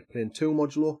 modulo and bitplane 2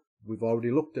 modulo, we've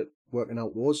already looked at working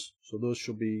out those, so those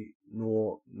should be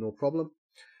no problem.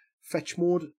 Fetch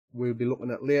mode we'll be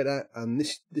looking at later, and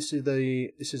this is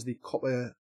the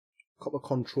copper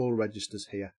control registers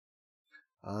here,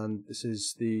 and this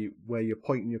is where you're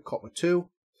pointing your copper to.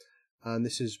 and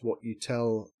this is what you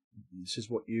tell, this is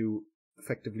what you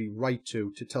effectively write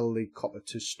to tell the copper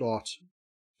to start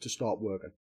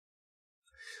working.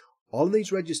 All of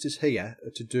these registers here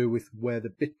are to do with where the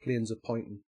bit planes are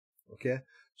pointing. Okay,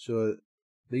 so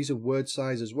these are word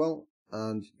size as well,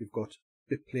 and you've got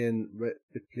bitplane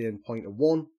pointer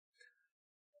 1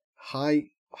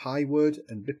 high word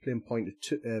and bitplane pointer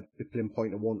 2 bitplane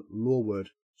pointer 1 low word.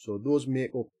 So those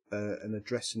make up an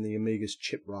address in the Amiga's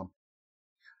chip RAM.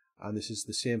 And this is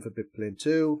the same for bitplane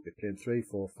 2, bitplane 3,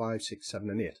 4, 5, 6, 7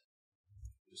 and 8.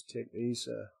 Just take these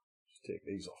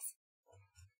off.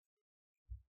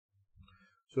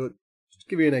 So just to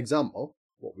give you an example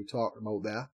what we're talking about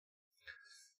there.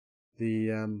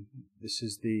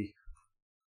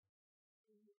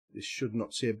 This should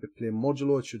not say bitplane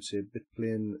modulo, it should say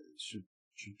bitplane, should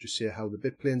just say how the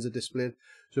bitplanes are displayed.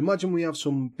 So imagine we have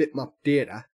some bitmap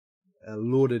data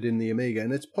loaded in the Amiga,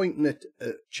 and it's pointing at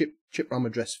chip RAM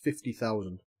address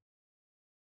 50,000.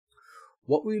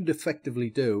 What we would effectively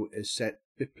do is set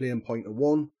bitplane pointer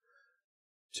 1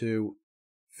 to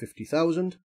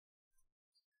 50,000.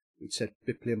 We'd set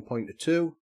bitplane pointer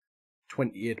 2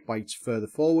 28 bytes further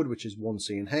forward, which is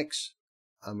 1C in hex,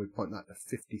 and we point that to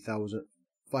 50,000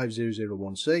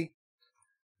 5001C.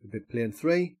 The bitplane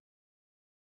 3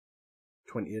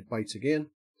 28 bytes again,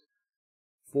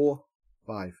 4,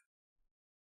 5.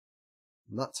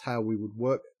 And that's how we would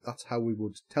work. That's how we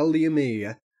would tell the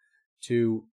Amiga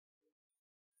to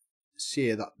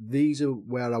say that these are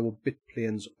where our bit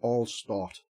planes all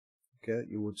start. Okay,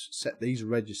 you would set these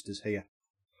registers here.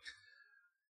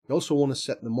 You also want to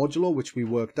set the modulo, which we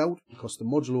worked out, because the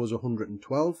modulo is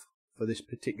 112 for this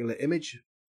particular image,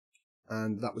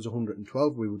 and that was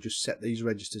 112. We would just set these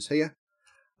registers here,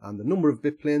 and the number of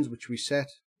bit planes which we set,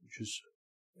 which is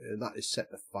that is set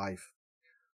to 5.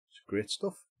 It's great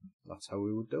stuff. That's how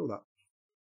we would do that.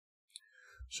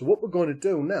 So what we're going to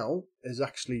do now is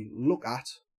actually look at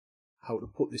how to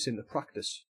put this into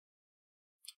practice.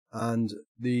 And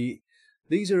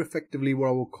these are effectively what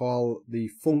I would call the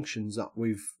functions that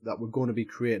we're going to be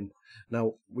creating.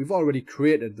 Now, we've already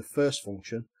created the first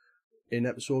function in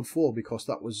episode 4 because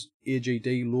that was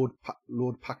AGD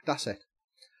load packed asset.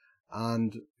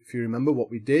 And if you remember,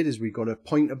 what we did is we got a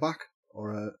pointer back,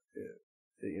 or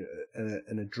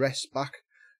an address back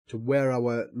to where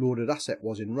our loaded asset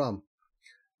was in RAM,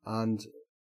 and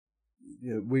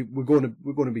we're going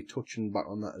to be touching back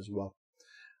on that as well.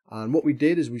 And what we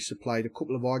did is we supplied a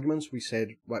couple of arguments. We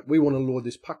said, right, we want to load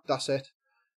this packed asset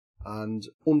and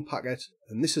unpack it,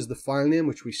 and this is the file name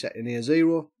which we set in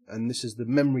A0, and this is the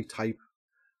memory type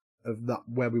of that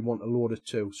where we want to load it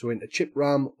to. So into chip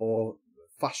RAM or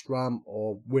fast RAM,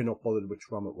 or we're not bothered which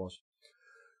RAM it was.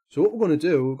 So what we're going to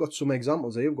do, we've got some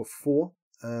examples here. We've got 4,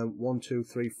 1, 2,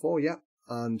 3, 4, yeah,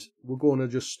 and we're going to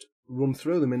just run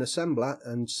through them in assembler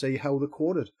and see how they're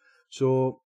coded.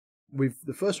 So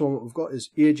the first one we've got is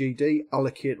AGD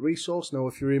allocate resource. Now,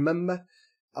 if you remember,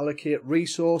 allocate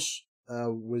resource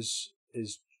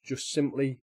is just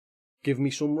simply give me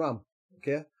some RAM,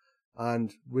 okay,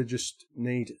 and we just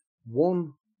need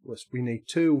we need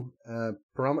 2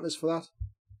 parameters for that.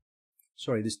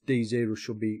 Sorry, this D0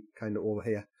 should be kind of over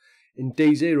here. In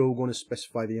D0, we're going to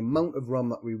specify the amount of RAM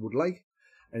that we would like,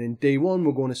 and in D1,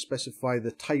 we're going to specify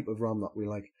the type of RAM that we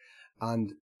like.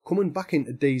 And coming back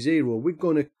into D0, we're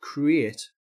going to create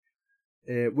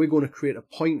a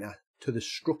pointer to the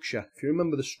structure. If you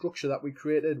remember the structure that we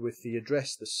created with the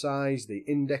address, the size, the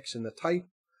index, and the type,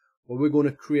 well, we're going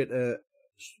to create a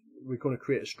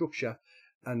structure,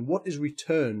 and what is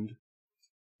returned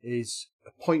is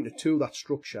a pointer to that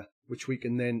structure, which we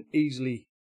can then easily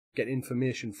get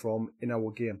information from in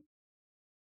our game.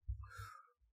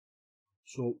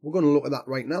 So we're going to look at that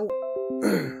right now.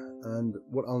 And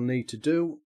what I'll need to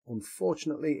do,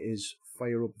 unfortunately, is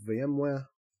fire up VMware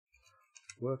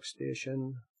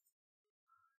Workstation.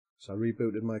 So I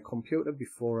rebooted my computer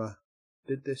before I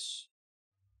did this.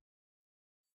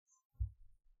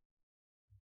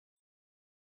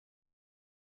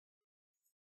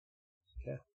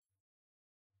 Okay.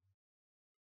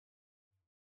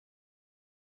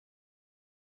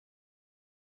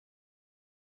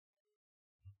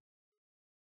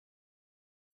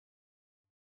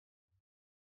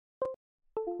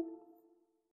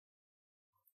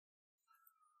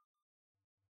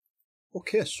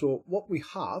 Okay, so what we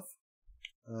have,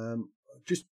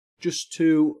 just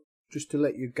to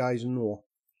let you guys know,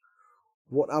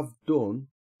 what I've done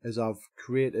is I've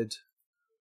created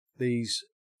these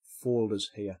folders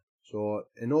here. So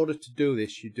in order to do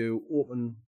this, you do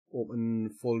open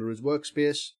folder as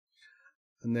workspace,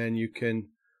 and then you can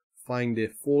find a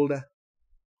folder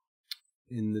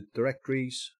in the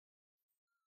directories,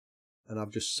 and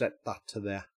I've just set that to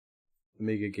there,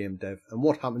 AmigaGameDev. And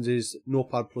what happens is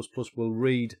Notepad++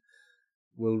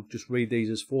 will just read these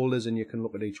as folders, and you can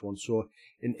look at each one. So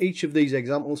in each of these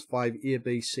examples, 5A,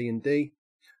 B, C and D,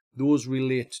 those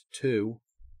relate to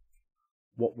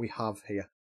what we have here,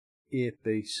 A,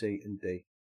 B, C and D.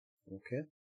 Okay,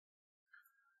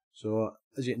 so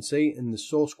as you can see in the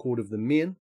source code of the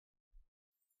main,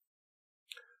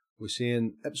 we're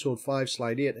saying episode 5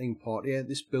 slide 18 part A.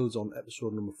 This builds on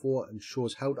episode number 4 and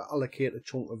shows how to allocate a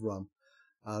chunk of RAM.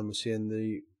 And we're saying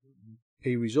the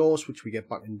P resource, which we get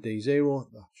back in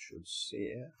D0, that should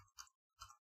say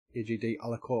AGD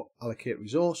allocate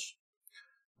resource,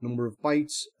 number of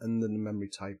bytes, and then the memory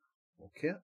type.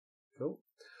 Okay, cool.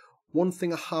 One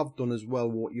thing I have done as well,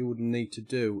 what you would need to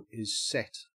do is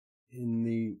set in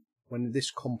the, when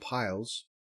this compiles,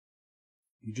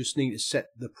 you just need to set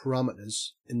the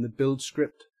parameters in the build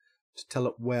script to tell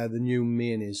it where the new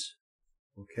main is.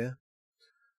 Okay,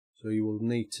 so you will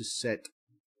need to set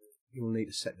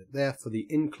it there for the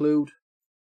include,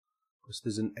 because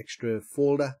there's an extra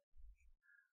folder,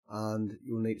 and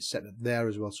you'll need to set it there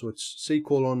as well. So it's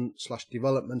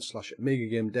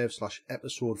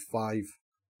c:/development/AmigaGameDev/episode 5,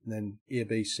 and then A,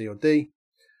 B, C or D,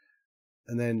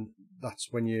 and then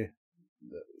that's when you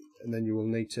will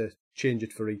need to change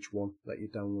it for each one that you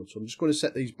download. So I'm just going to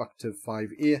set these back to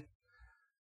 5A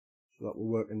so that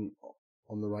we're working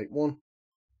on the right one.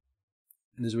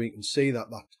 And as we can see, that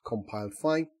compiled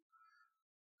fine.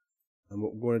 And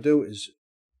what we're going to do is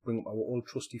bring up our old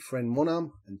trusty friend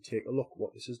OneArm and take a look at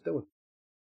what this is doing.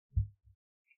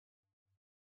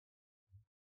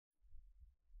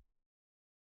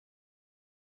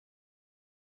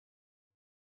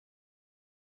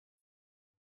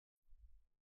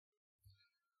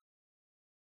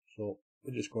 So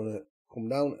we're just going to come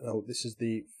down. Now this is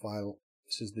the file,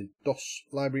 this is the DOS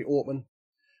library open,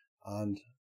 and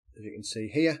as you can see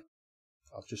here,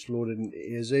 I've just loaded into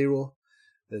A0.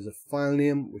 There's a file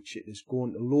name which it is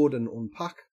going to load and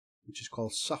unpack, which is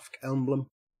called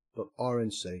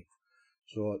safcemblem.rnc.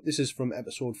 So this is from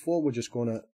episode 4. We're just going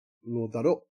to load that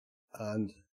up,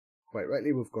 and quite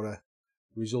rightly we've got a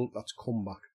result that's come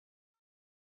back.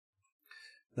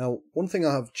 Now one thing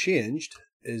I have changed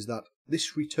is that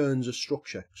this returns a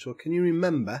structure. So can you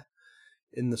remember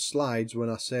in the slides when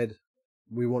I said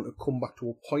we want to come back to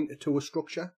a pointer to a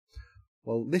structure?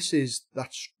 Well, this is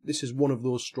one of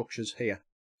those structures here.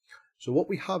 So what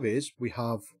we have is we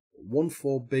have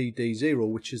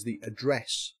 14BD0, which is the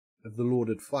address of the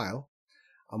loaded file,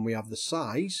 and we have the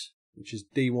size, which is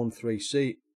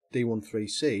D13C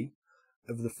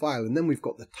of the file, and then we've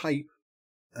got the type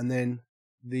and then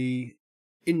the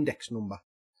index number.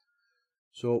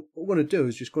 So what we're going to do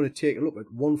is just going to take a look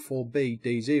at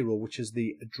 14BD0, which is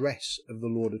the address of the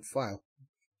loaded file.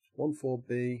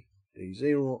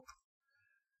 14BD0,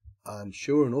 and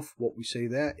sure enough, what we see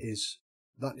there is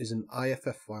that is an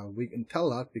IFF file. We can tell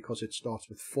that because it starts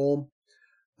with form,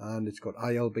 and it's got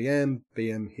ILBM,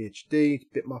 BMHD,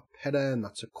 bitmap header, and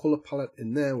that's a color palette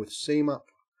in there with CMap.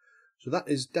 So that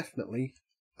is definitely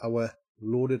our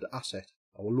loaded asset,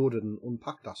 our loaded and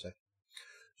unpacked asset.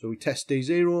 So we test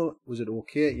D0, was it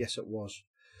okay? Yes, it was.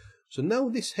 So now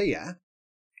this here,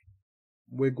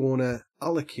 we're going to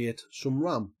allocate some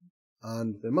RAM,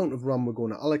 and the amount of RAM we're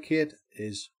going to allocate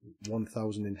is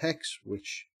 1000 in hex,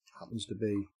 which happens to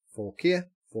be 4K,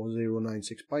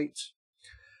 4096 bytes.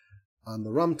 And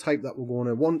the RAM type that we're going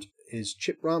to want is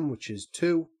chip RAM, which is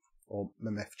 2, or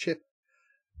MMF chip.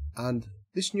 And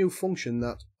this new function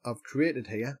that I've created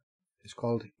here is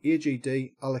called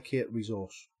AGD allocate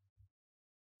resource.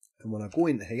 And when I go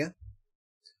into here,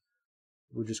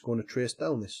 we're just going to trace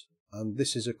down this. And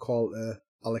this is a call to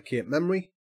allocate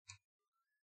memory.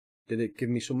 Did it give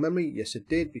me some memory? Yes, it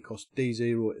did, because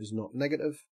D0 is not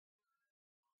negative.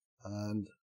 And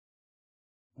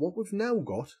what we've now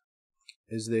got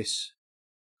is this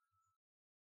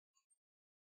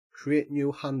create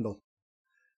new handle.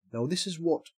 Now this is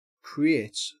what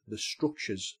creates the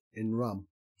structures in RAM.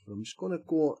 So I'm just going to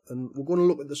go, and we're going to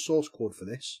look at the source code for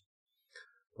this.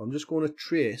 I'm just going to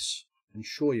trace and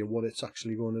show you what it's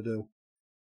actually going to do.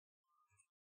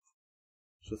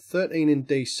 So 13 in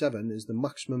D7 is the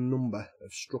maximum number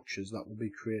of structures that will be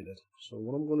created. So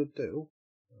what I'm going to do,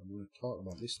 I'm going to talk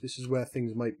about this. This is where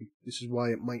things might be, this is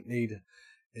why it might need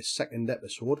a second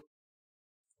episode,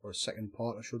 or a second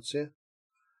part I should say.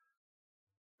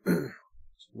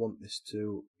 Just want this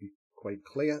to be quite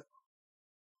clear.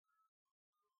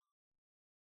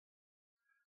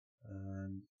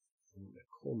 And I'm going to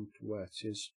come to where it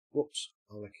is, whoops,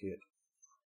 allocate.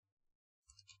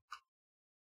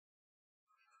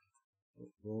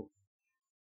 Well,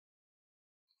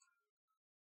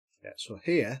 Yeah, so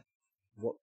here,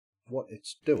 what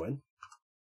it's doing,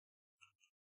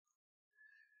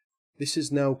 this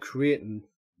is now creating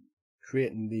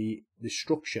the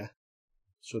structure.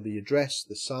 So the address,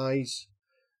 the size,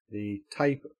 the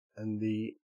type, and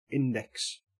the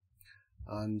index.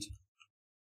 And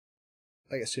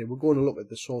like I say, we're going to look at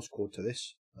the source code to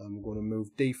this. And we're going to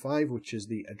move D5, which is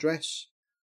the address,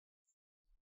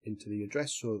 into the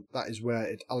address. So that is where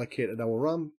it allocated our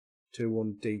RAM to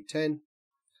on D10.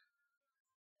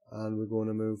 And we're going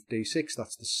to move D6,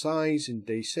 that's the size in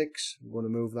D6. We're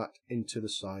going to move that into the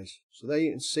size. So there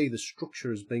you can see the structure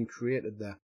has been created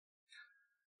there.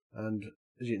 And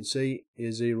as you can see,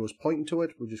 A0 is pointing to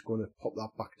it. We're just going to pop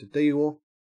that back to D0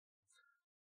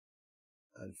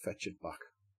 and fetch it back.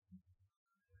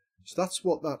 So that's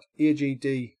what that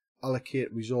AGD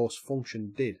allocate resource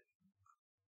function did.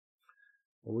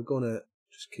 Well, we're going to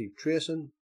just keep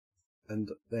tracing, and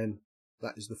then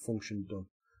that is the function done.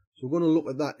 So we're going to look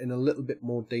at that in a little bit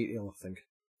more detail, I think.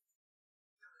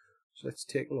 So let's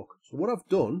take a look. So what I've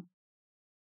done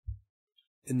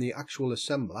in the actual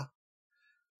assembler,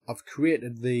 I've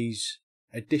created these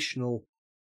additional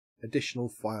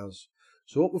files.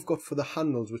 So what we've got for the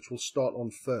handles, which we'll start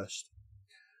on first,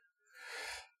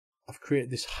 I've created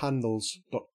this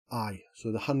handles.i.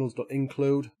 So the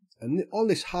handles.include, and all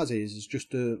this has is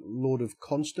just a load of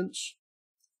constants.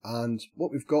 And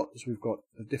what we've got is we've got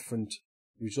the different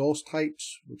resource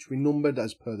types, which we numbered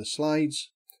as per the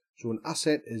slides. So an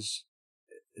asset is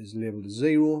labelled as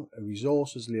 0, a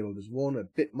resource is labelled as 1, a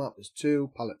bitmap is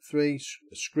 2, palette 3,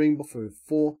 a screen buffer is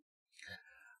 4.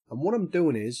 And what I'm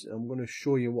doing is, I'm going to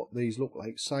show you what these look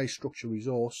like. Size structure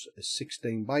resource is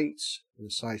 16 bytes, and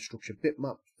the size structure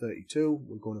bitmap 32.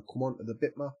 We're going to come on to the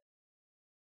bitmap.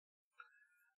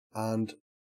 And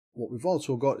what we've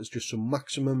also got is just some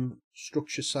maximum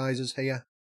structure sizes here.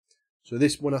 So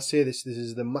this, when I say this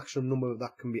is the maximum number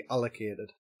that can be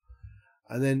allocated.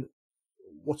 And then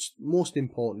what's most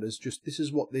important is just, this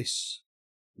is what this,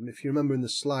 if you remember in the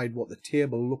slide, what the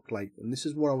table looked like. And this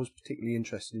is what I was particularly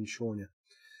interested in showing you.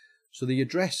 So the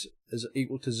address is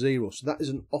equal to 0. So that is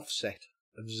an offset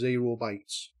of 0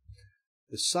 bytes.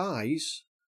 The size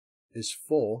is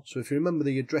 4. So if you remember,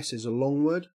 the address is a long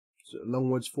word. So a long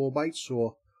word's 4 bytes.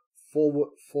 So 4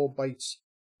 bytes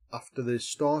after the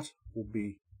start will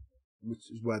be,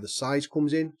 which is where the size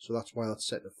comes in. So that's why that's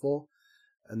set to 4.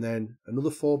 And then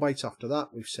another 4 bytes after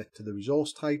that we've set to the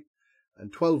resource type.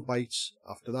 And 12 bytes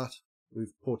after that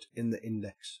we've put in the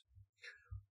index.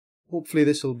 Hopefully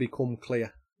this will become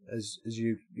clear as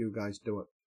you guys do it.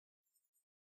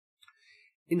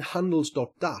 In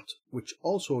handles.dat, which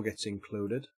also gets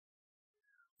included,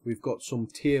 we've got some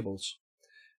tables.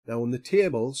 Now in the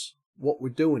tables, what we're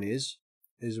doing is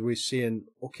we're saying,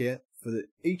 okay, for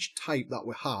each type that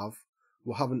we have,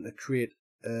 we're having to create,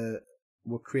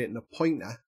 we're creating a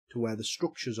pointer to where the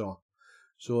structures are.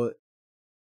 So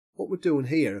what we're doing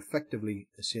here effectively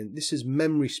is saying this is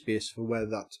memory space for where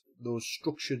those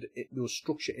structure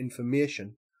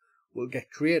information will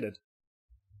get created.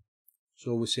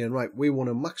 So we're saying, right, we want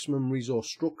a maximum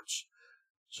resource structs.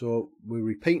 So we're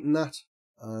repeating that,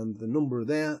 and the number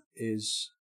there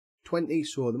is 20.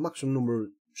 So the maximum number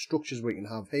of structures we can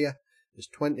have here is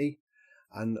 20.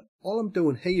 And all I'm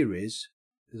doing here is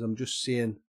I'm just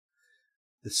saying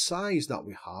the size that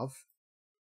we have,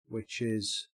 which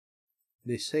is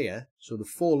this here. So the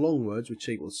 4 long words, which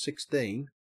equals 16.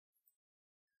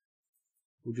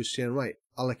 We're just saying, right,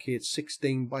 allocate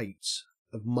 16 bytes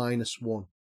of -1,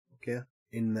 okay,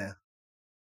 in there.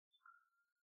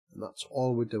 And that's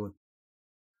all we're doing.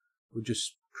 We're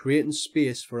just creating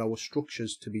space for our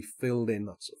structures to be filled in.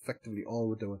 That's effectively all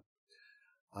we're doing.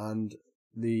 And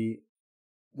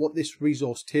what this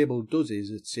resource table does is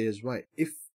it says, right,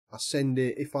 if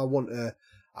I want a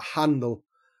handle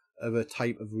of a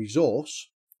type of resource,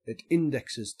 it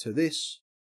indexes to this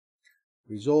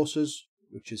resources,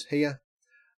 which is here.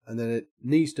 And then it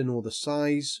needs to know the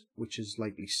size, which is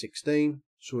likely 16.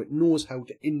 So it knows how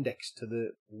to index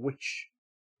to which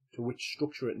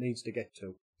structure it needs to get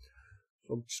to.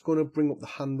 So I'm just going to bring up the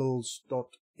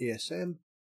handles.asm.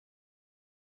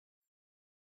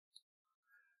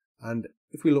 And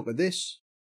if we look at this,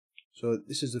 so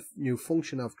this is the new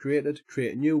function I've created.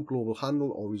 Create a new global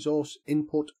handle or resource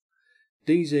input.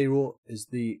 D0 is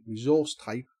the resource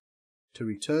type to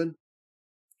return.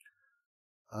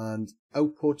 And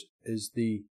output is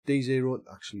the D0.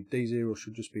 Actually, D0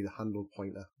 should just be the handle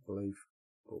pointer, I believe.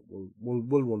 But we'll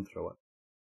run through it.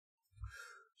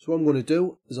 So what I'm going to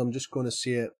do is I'm just going to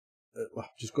say,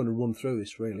 just going to run through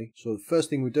this really. So the first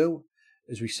thing we do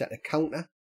is we set a counter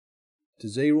to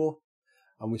 0,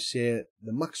 and we say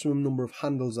the maximum number of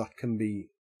handles that can be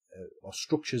or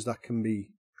structures that can be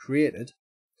created.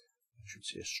 I should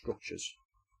say structures.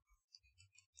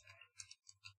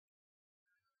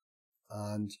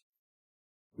 And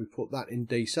we put that in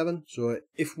D7. So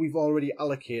if we've already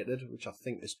allocated, which I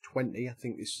think is 20, I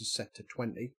think this is set to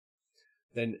 20,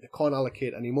 then it can't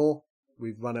allocate anymore.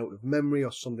 We've run out of memory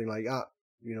or something like that.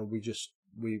 You know, we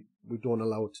don't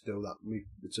allow it to do that.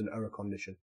 It's an error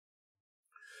condition.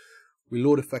 We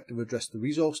load effective address the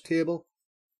resource table,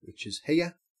 which is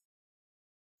here.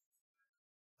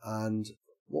 And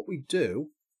what we do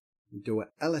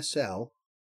a LSL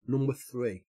number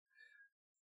 3.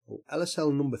 Well,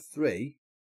 LSL number 3,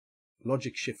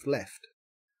 logic shift left,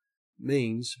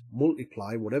 means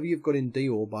multiply whatever you've got in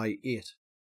DO by 8.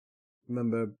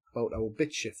 Remember about our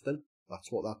bit shifting?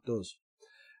 That's what that does.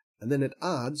 And then it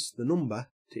adds the number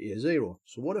to A0.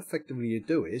 So what effectively you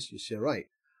do is you say, right,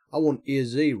 I want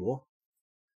A0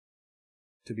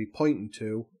 to be pointing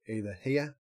to either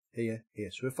here, here,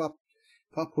 here. So if I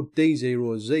put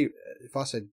D0 as 0, if I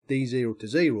said D0 to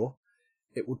 0,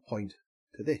 it would point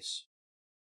to this.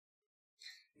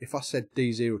 If I said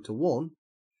D0 to 1,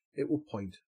 it will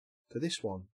point to this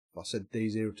one. If I said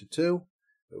D0 to 2,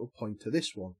 it will point to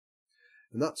this one.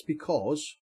 And that's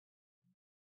because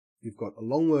you've got a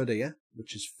long word here,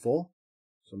 which is 4,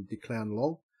 so I'm declaring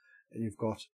long, and you've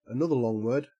got another long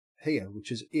word here,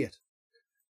 which is 8.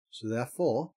 So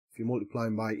therefore, if you're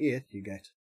multiplying by 8, you get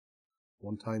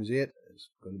 1 times 8 is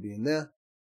going to be in there,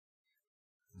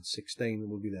 and 16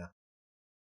 will be there.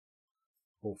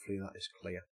 Hopefully that is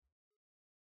clear.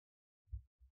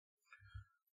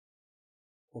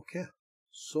 Okay,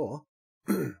 so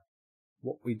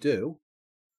what we do,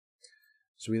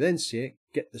 so we then say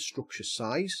get the structure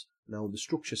size. Now the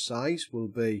structure size will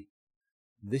be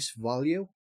this value,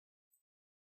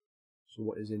 so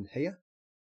what is in here,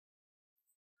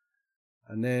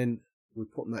 and then we're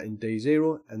putting that in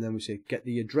D0, and then we say get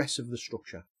the address of the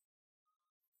structure.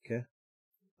 Okay,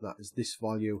 that is this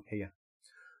value here.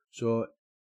 So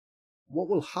what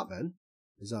will happen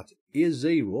is that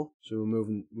A0, so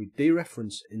we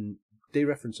dereferencing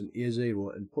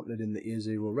A0 and putting it in the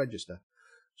A0 register.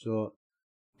 So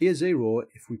A0,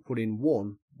 if we put in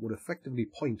 1, would effectively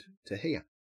point to here.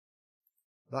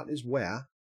 That is where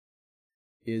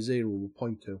A0 will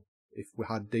point to if we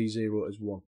had D0 as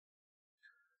 1.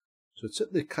 So it's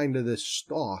at the kind of the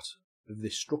start of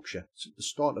this structure. It's at the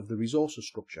start of the resources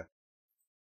structure.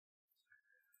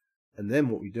 And then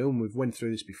what we do, and we've went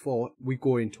through this before, we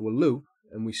go into a loop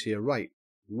and we say, right,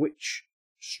 which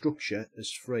structure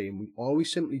is free? And all we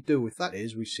simply do with that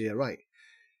is we say, right,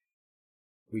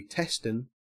 we're dereferencing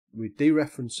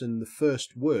the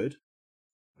first word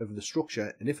of the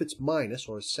structure, and if it's minus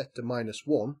or is set to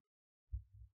 -1,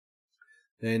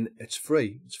 then it's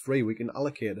free. It's free, we can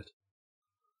allocate it.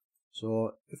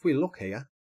 So if we look here,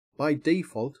 by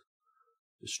default,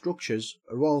 the structures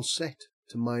are all set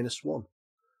to -1.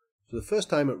 So the first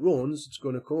time it runs, it's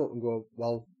going to come up and go,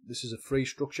 well, this is a free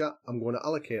structure, I'm going to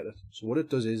allocate it. So what it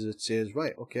does is it says,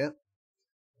 right, okay,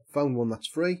 I found one that's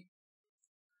free,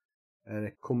 and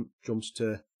it jumps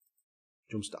to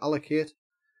allocate,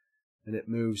 and it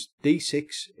moves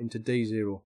D6 into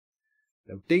D0.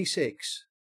 Now D6,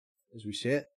 as we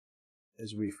say,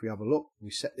 if we have a look,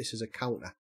 we set this as a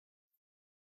counter.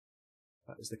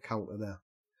 That is the counter there.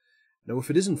 Now if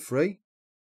it isn't free,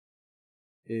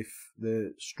 if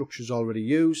the structure is already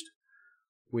used,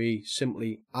 we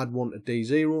simply add 1 to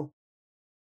D0,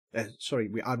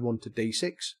 we add 1 to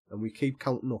D6, and we keep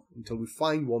counting up until we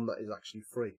find one that is actually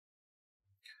free.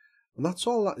 And that's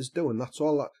all that is doing. That's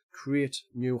all that create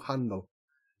new handle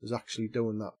is actually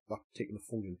doing, that particular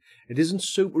function. It isn't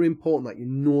super important that you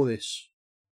know this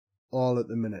all at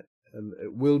the minute.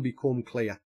 It will become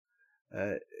clear.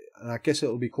 And I guess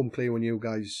it'll become clear when you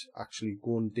guys actually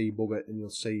go and debug it, and you'll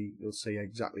see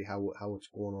exactly how it's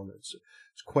going on. It's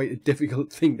quite a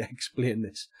difficult thing to explain,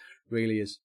 this really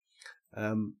is.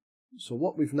 So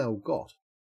what we've now got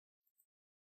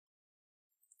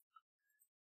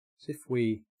is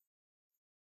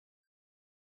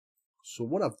so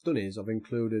what I've done is I've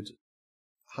included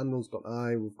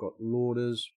handles.i, we've got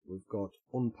loaders, we've got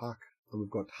unpack, and we've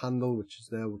got handle, which is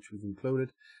there, which we've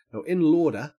included. Now in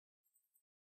loader,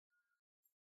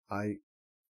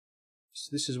 so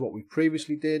this is what we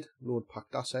previously did, load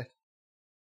packed asset.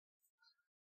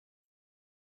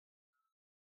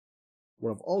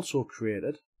 What I've also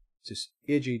created is this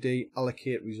AGD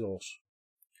allocate resource.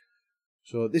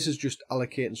 So this is just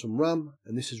allocating some RAM,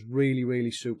 and this is really,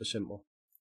 really super simple.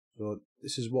 So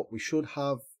this is what we should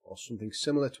have, or something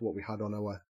similar to what we had on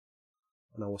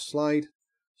our slide.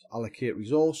 So allocate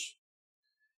resource,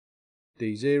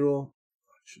 D0,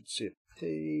 I should say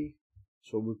P,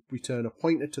 So we return a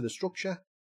pointer to the structure,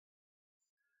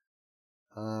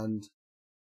 and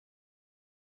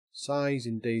size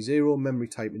in D0, memory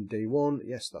type in D1.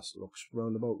 Yes, that looks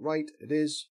round about right. It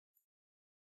is.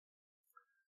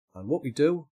 And what we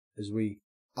do is we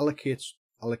allocate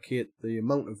the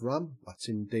amount of RAM that's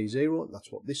in D0.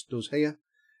 That's what this does here.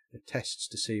 It tests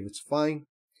to see if it's fine.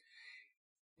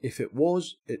 If it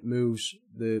was, it moves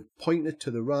the pointer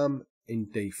to the RAM in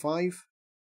D5.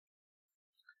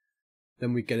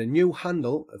 Then we get a new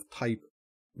handle of type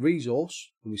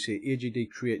resource, and we say AGD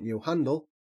create new handle.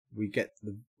 We get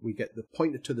the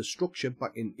pointer to the structure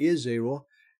back in A0,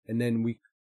 and then we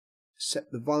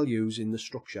set the values in the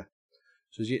structure.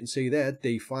 So as you can see there,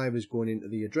 D5 is going into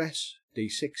the address,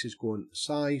 D6 is going to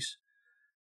size,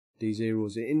 D0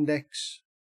 is the index,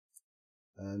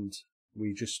 and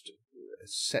we just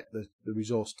set the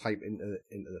resource type into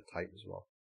the type as well.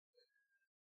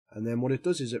 And then what it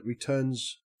does is it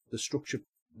returns the structure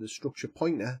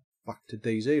pointer back to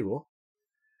D0,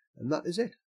 and that is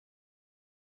it.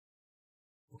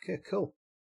 Okay, cool.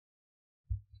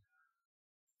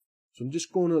 So I'm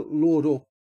just going to load up.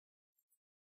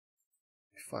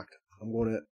 In fact, I'm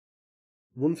going to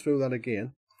run through that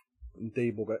again and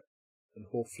debug it, and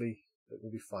hopefully it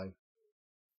will be fine.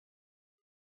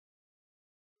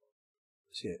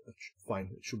 See, it's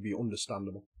fine. It should be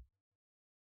understandable.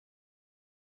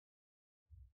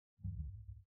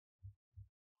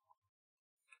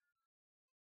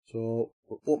 So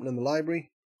we're opening the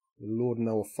library, we're loading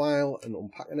our file and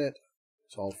unpacking it.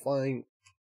 It's all fine.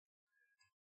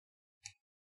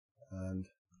 And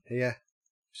here,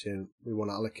 saying we want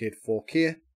to allocate 4K.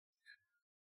 I'm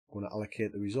going to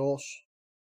allocate the resource.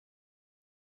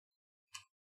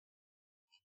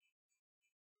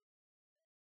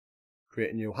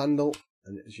 Create a new handle,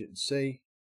 and as you can see,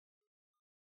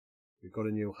 we've got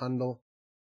a new handle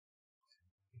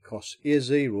because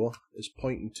A0 is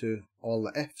pointing to all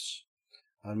the Fs,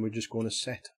 and we're just going to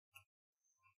set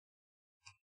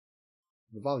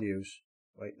the values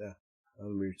right there,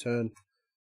 and we return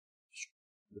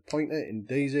the pointer in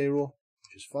D0,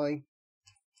 which is fine.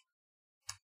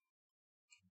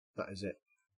 That is it.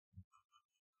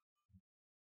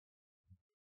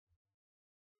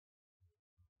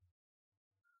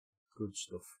 Good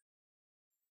stuff.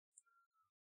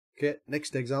 Okay,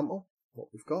 next example, what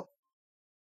we've got.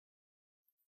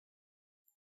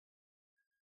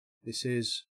 This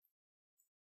is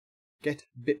get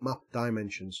bitmap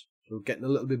dimensions. So we're getting a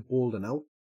little bit bolder now.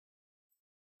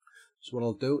 So what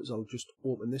I'll do is I'll just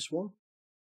open this one.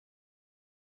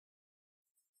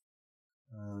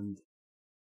 And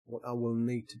what I will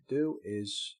need to do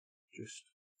is just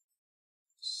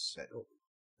set up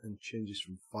and change this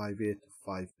from 5A to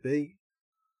 5B.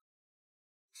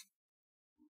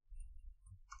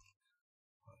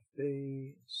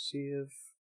 5B, save.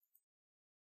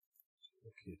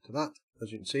 Okay, to that,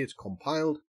 as you can see, it's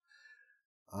compiled.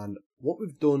 And what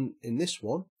we've done in this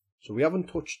one, so we haven't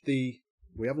touched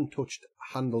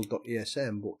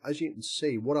handle.asm, but as you can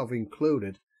see, what I've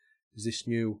included is this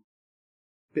new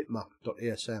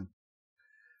bitmap.asm.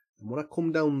 And when I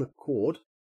come down the code,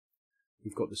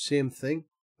 we've got the same thing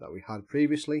that we had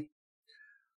previously.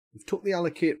 We've took the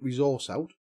allocate resource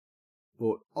out,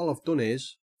 but all I've done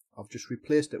is I've just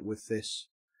replaced it with this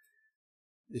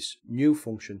new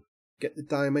function, get the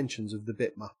dimensions of the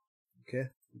bitmap. Okay,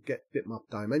 get bitmap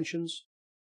dimensions.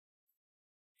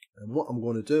 And what I'm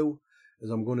going to do is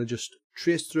I'm going to just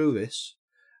trace through this,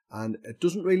 and it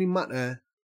doesn't really matter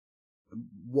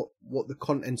what the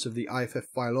contents of the IFF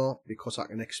file are, because I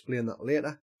can explain that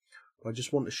later. But I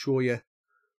just want to show you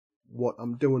what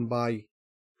I'm doing by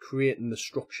creating the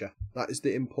structure. That is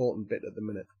the important bit at the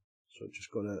minute. So I'm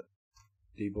just going to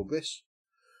debug this.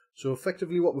 So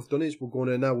effectively what we've done is we're going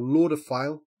to now load a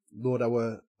file, load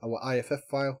our IFF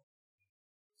file.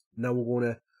 Now we're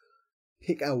going to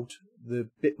pick out the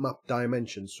bitmap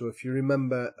dimensions. So if you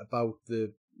remember about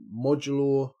the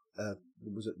modulo,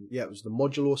 it was the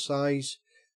modulo size,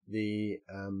 the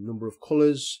number of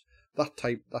colors, that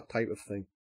type of thing.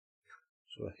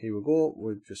 So here we go.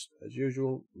 We'll just, as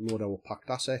usual, load our packed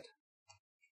asset,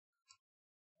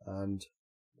 and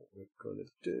what we're going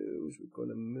to do is we're going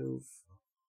to move.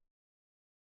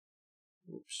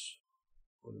 Oops,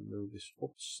 going to move this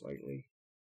up slightly.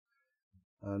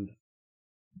 And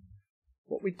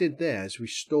what we did there is we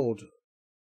stored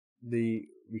the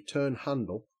return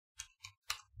handle,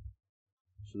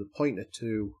 so the pointer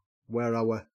to where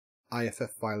our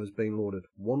IFF file is being loaded,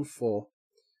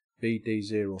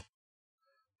 14BD0.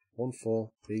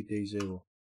 14BD0.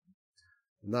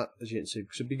 And that, as you can see,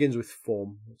 because it begins with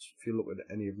form, if you look at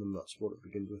any of them, that's what it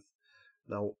begins with.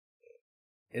 Now,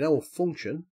 in our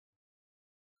function,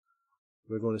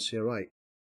 we're going to say, right,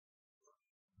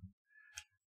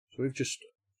 so we've just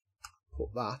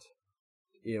put that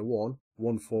A1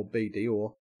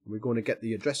 14BDO. We're going to get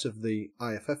the address of the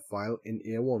IFF file in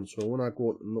A1. So when I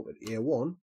go and look at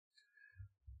A1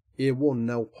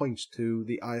 now points to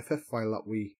the IFF file that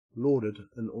we loaded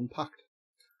and unpacked.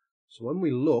 So when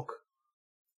we look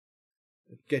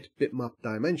at get bitmap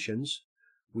dimensions,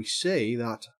 we see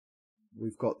that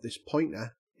we've got this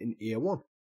pointer in A1.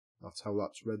 That's how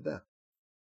that's read there.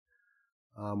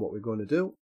 And what we're going to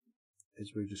do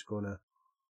is we're just going to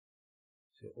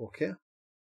say OK.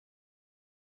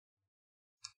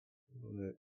 I'm going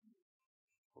to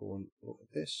go and look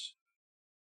at this.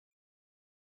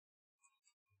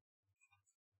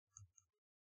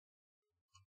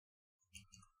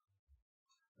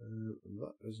 And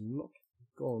that has not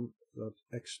gone as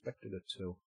I expected it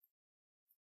to.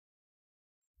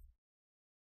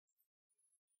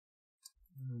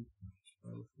 Just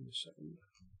bear with me a second.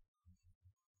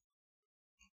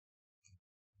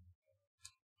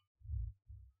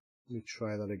 Let me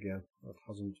try that again. That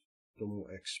hasn't done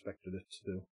what I expected it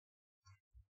to do.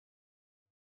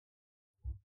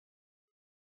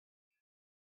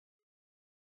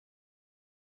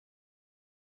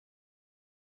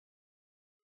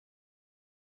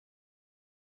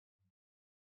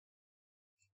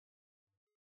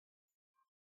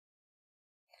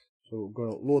 So we're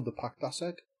going to load the packed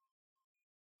asset.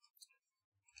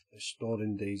 It's stored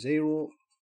in D0,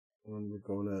 and we're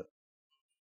going to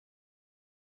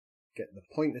get the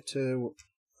pointer to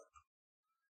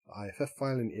the IFF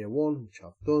file in A1, which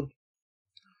I've done.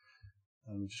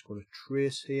 And I'm just going to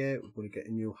trace here. We're going to get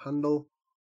a new handle.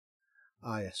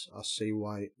 Ah yes, I see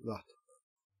why that.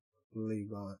 I believe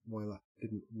why that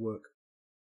didn't work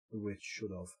the way it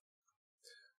should have.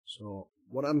 So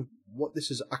what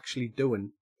this is actually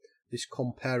doing, this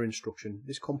compare instruction.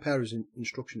 This compare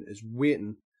instruction is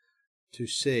waiting to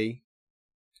see.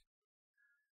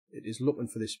 It is looking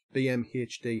for this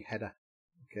BMHD header.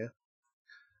 Okay,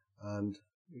 and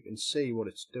you can see what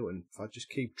it's doing. If I just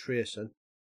keep tracing,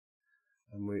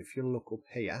 and if you look up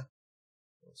here,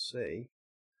 you'll see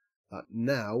that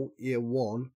now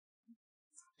A1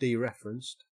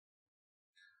 dereferenced.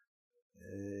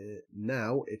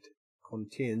 Now it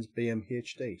contains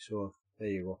BMHD. So there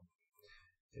you go.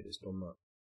 It has done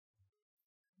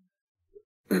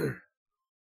that.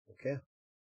 Okay.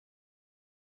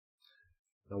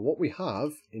 Now what we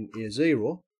have in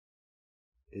A0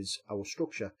 is our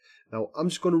structure. Now I'm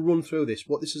just going to run through this.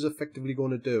 What this is effectively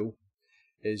going to do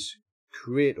is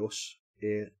create us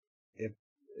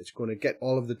it's going to get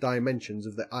all of the dimensions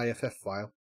of the IFF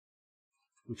file,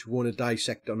 which we're going to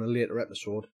dissect on a later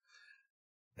episode,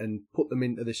 and put them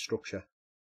into this structure.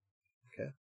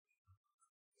 Okay.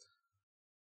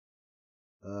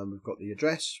 We've got the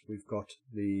address. We've got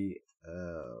the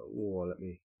let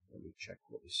me check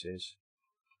what this is.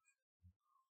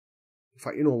 In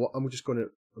fact, you know what? I'm just gonna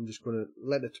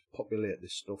let it populate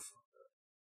this stuff,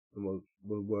 and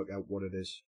we'll work out what it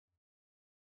is.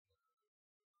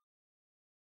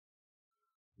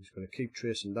 I'm just gonna keep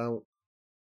tracing down.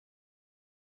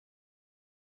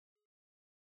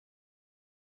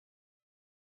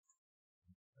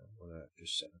 I'm gonna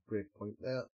just set a breakpoint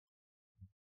there,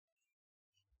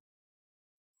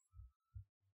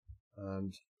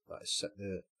 and that is set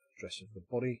the address of the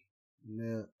body in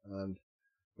there, and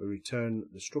we return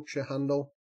the structure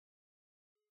handle.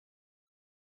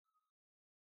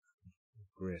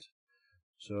 Great.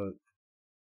 So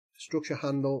structure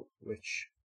handle, which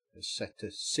is set to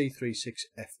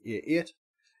C36FA8.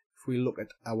 If we look at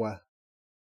our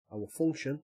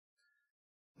function,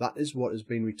 that is what has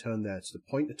been returned there. It's the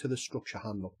pointer to the structure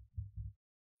handle.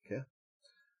 Okay.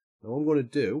 Now what I'm going to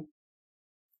do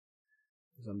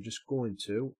is I'm just going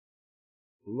to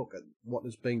look at what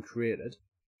has been created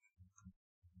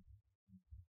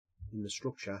in the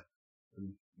structure,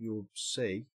 and you'll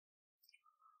see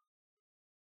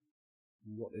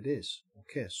what it is.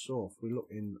 Okay, so if we look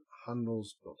in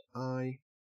handles.i,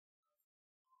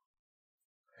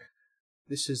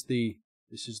 this is the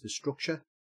structure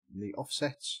and the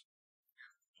offsets.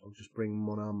 So I'll just bring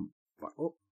one arm back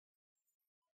up,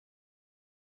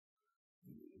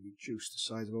 reduce the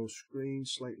size of our screen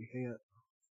slightly here.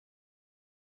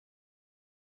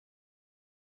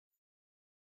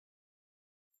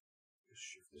 Just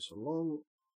shift this along.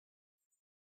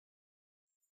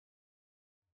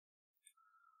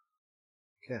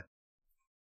 Okay.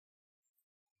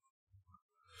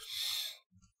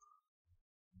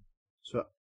 So,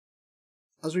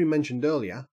 as we mentioned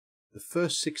earlier, the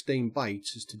first 16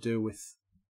 bytes is to do with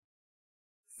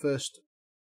first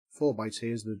 4 bytes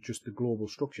here is just the global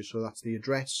structure. So that's the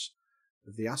address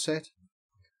of the asset,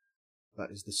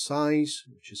 That is the size,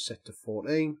 which is set to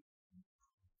 14.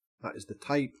 That is the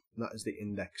type, and that is the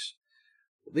index.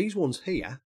 But these ones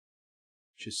here,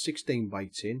 which is 16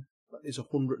 bytes in, that is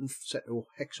set to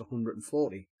hex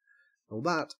 140. Now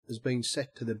that has been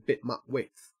set to the bitmap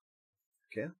width.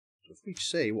 Okay, so if we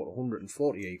see what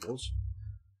 140 equals,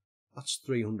 that's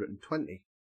 320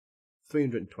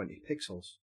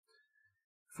 pixels.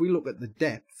 If we look at the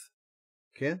depth,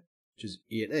 okay, which is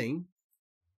 18,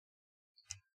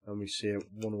 and we say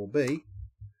 10B,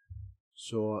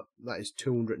 so that is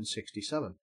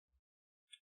 267.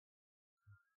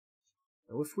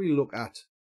 Now if we look at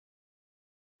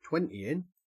 20 in,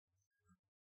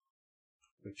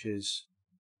 which is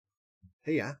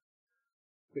here,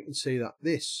 we can see that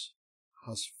this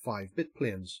has 5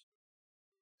 bitplanes.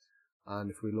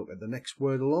 And if we look at the next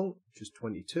word along, which is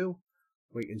 22,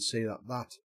 we can see that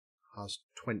that has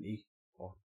 20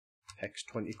 or hex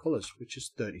 20 colours, which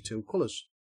is 32 colours,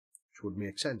 which would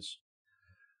make sense.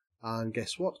 And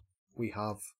guess what? We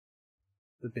have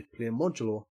the bitplane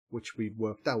modulo, which we've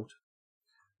worked out,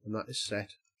 and that is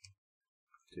set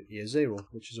to A0,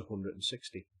 which is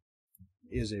 160.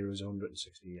 A0 is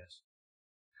 160, yes.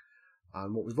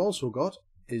 And what we've also got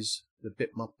is the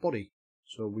bitmap body.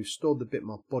 So we've stored the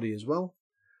bitmap body as well,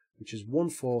 which is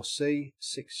 14C,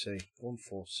 6C,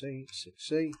 14C,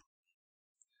 6C,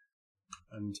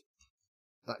 and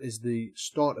that is the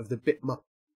start of the bitmap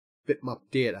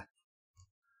data.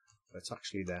 It's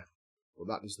actually there, but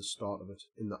that is the start of it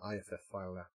in the IFF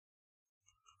file there.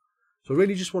 So I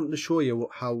really just wanted to show you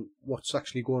what's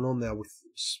actually going on there with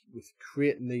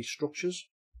creating these structures.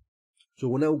 So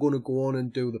we're now going to go on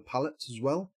and do the palettes as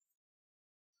well.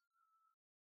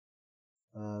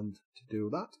 And to do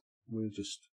that, we'll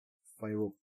just fire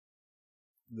up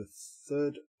the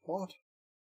third part.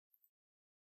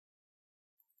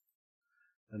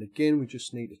 And again, we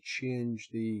just need to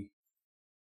change this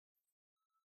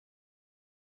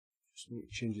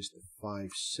to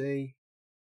 5C.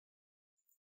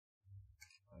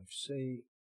 5C,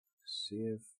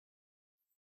 save,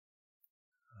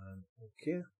 and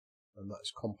OK, and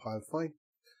that's compiled fine.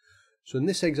 So in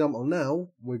this example now,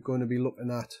 we're going to be looking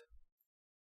at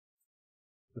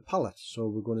the palette. So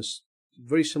we're going to,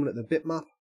 very similar to the bitmap,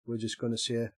 we're just going to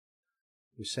say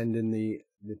we send in the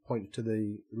pointer to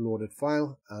the loaded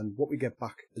file, and what we get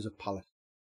back is a palette.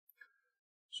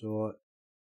 So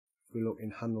if we look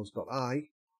in handles.i,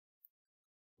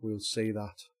 we'll see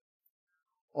that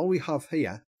all we have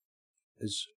here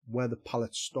is where the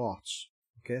palette starts.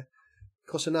 Okay,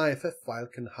 because an IFF file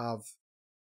can have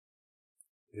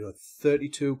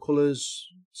 32 colours,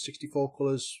 64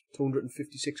 colours,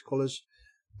 256 colours.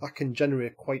 That can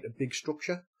generate quite a big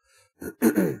structure.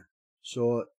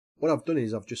 So what I've done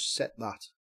is I've just set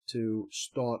that to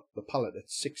start the palette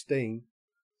at 16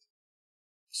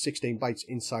 bytes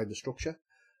inside the structure,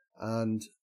 and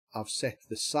I've set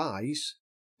the size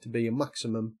to be a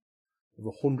maximum of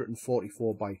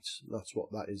 144 bytes. That's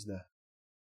what that is there.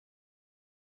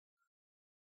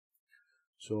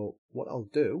 So what I'll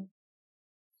do,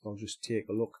 I'll just take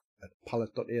a look at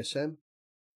palette.asm,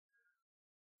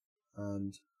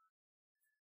 and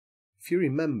if you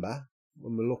remember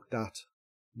when we looked at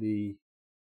the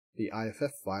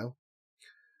IFF file,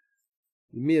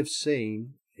 you may have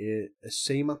seen a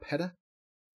CMap header,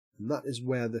 and that is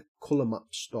where the colour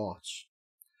map starts.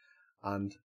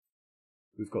 And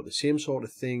we've got the same sort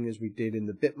of thing as we did in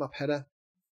the bitmap header,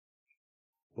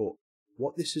 but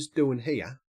what this is doing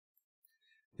here,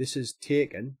 this is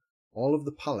taking all of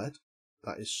the palette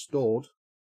that is stored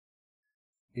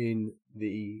in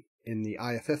the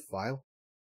IFF file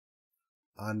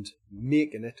and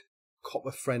making it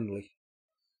copper friendly.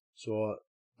 So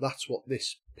that's what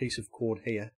this piece of code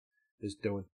here is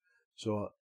doing.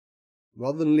 So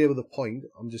rather than labour the point,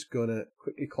 I'm just going to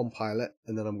quickly compile it,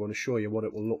 and then I'm going to show you what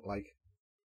it will look like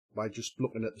by just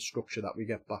looking at the structure that we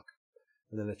get back,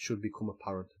 and then it should become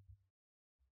apparent.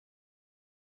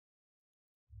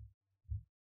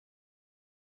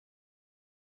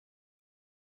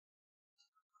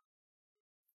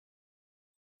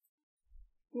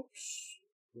 Oops,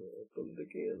 I've done it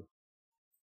again.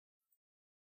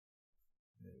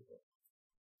 There we go.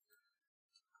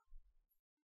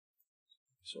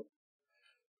 So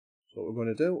what we're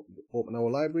going to do, open our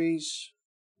libraries,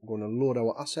 we're going to load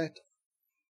our asset,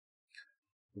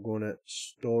 we're going to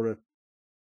store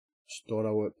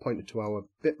our pointer to our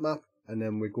bitmap, and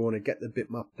then we're going to get the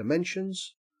bitmap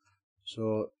dimensions.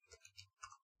 So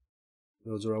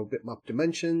those are our bitmap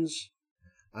dimensions,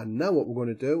 and now what we're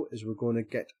going to do is we're going to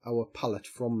get our palette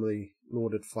from the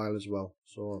loaded file as well.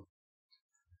 So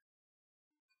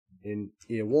in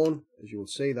A1, as you will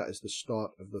see, that is the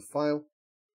start of the file.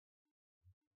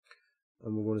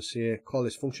 and we're going to say call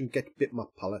this function get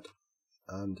bitmap palette,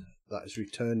 and that is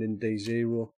returned in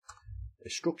D0 a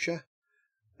structure.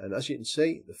 And as you can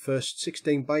see, the first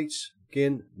 16 bytes,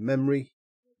 again, memory,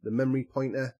 the memory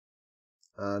pointer,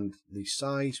 and the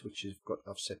size, which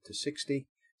I've set to 60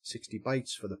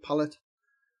 bytes for the palette,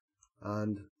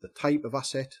 and the type of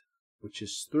asset, which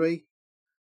is 3,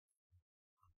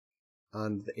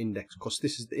 and the index, because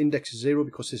the index is 0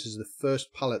 because this is the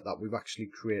first palette that we've actually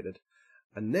created.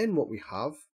 And then what we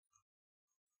have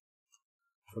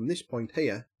from this point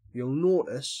here, you'll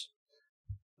notice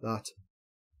that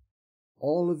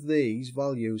all of these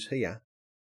values here,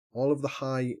 all of the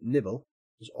high nibble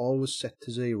is always set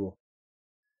to 0.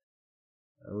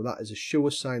 And that is a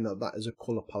sure sign that that is a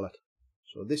color palette.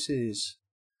 So this is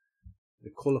the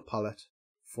color palette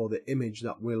for the image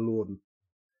that we're loading.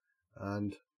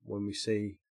 And when we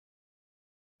see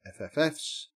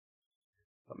FFFs,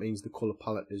 that means the color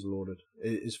palette is loaded,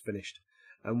 it is finished.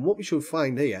 And what we should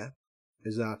find here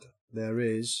is that there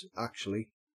is actually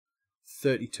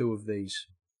 32 of these,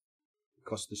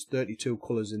 because there's 32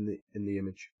 colors in the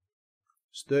image.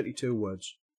 It's 32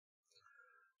 words.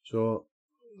 So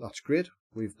that's great.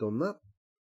 We've done that.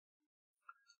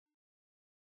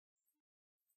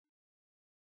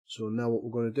 So now what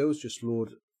we're going to do is just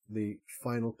load the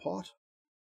final part.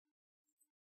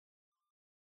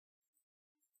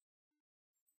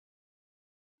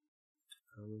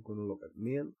 And we're going to look at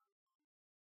main.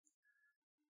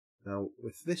 Now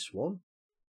with this one,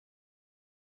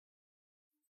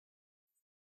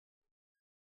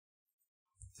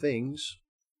 things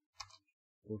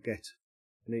we'll get.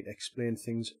 I need to explain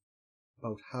things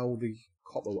about how the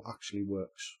copper actually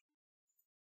works.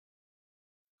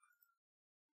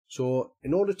 So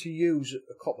in order to use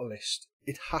a copper list,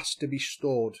 it has to be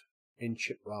stored in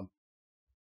chip RAM.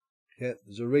 Okay,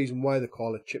 there's a reason why they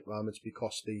call it chip RAM. It's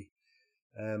because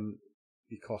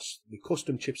the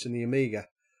custom chips in the Amiga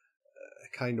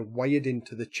are kind of wired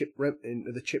into the chip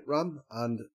RAM,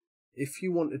 and if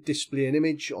you want to display an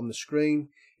image on the screen,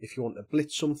 if you want to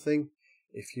blitz something,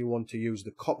 if you want to use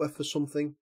the copper for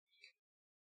something,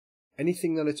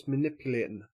 anything that it's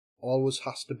manipulating always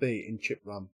has to be in chip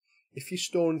RAM. If you're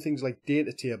storing things like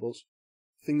data tables,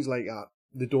 things like that,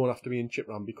 they don't have to be in chip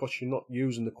RAM because you're not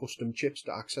using the custom chips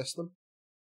to access them.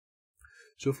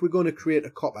 So if we're going to create a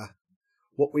copper,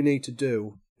 what we need to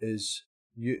do is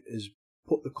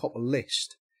put the copper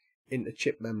list into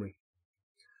chip memory.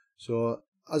 So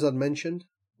as I'd mentioned,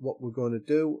 what we're going to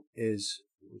do is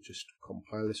we'll just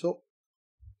compile this up,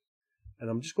 and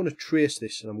I'm just going to trace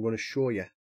this and I'm going to show you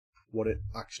what it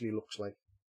actually looks like.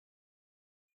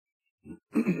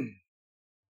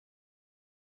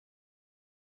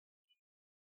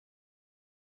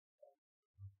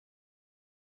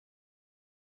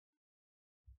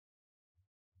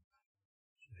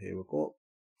 Here we go.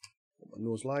 Open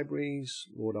those libraries,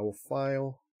 load our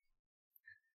file,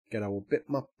 get our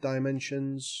bitmap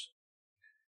dimensions,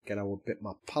 get our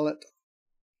bitmap palette.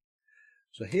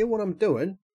 So here what I'm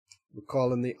doing, we're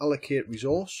calling the allocate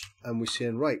resource, and we're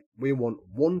saying, right, we want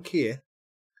 1K,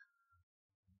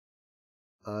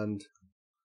 and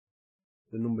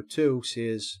the number 2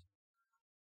 says,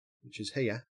 which is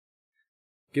here,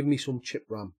 give me some chip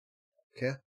RAM.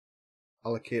 Okay,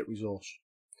 allocate resource.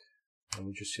 And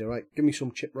we just say, right, give me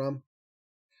some chip RAM.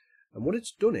 And what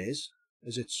it's done is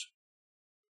it's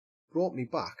brought me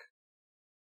back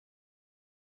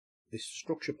this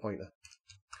structure pointer.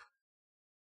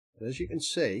 And as you can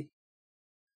see,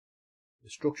 the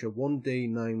structure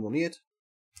 1D918,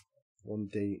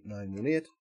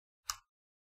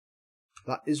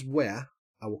 that is where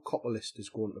our copper list is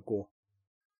going to go.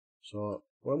 So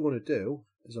what I'm going to do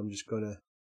is I'm just going to,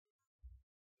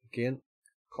 again,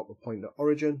 copper pointer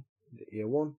origin, into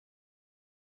A1.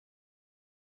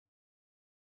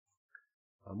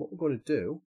 And what we're going to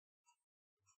do,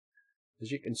 as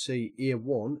you can see,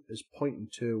 A1 is pointing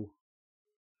to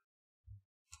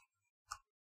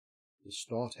the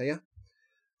start here,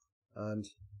 and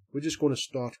we're just going to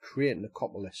start creating a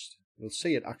copper list. You'll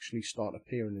see it actually start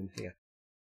appearing in here.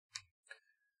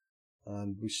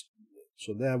 And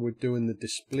so there we're doing the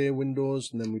display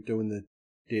windows, and then we're doing the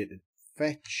data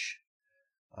fetch,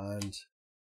 and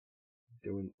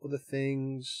doing other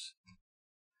things,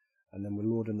 and then we're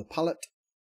loading the palette.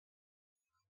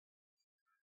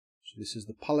 So this is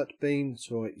the palette bean.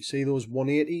 So you see those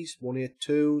 180s,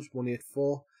 182s,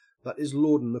 184, that is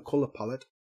loading the color palette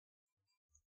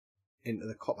into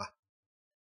the copper.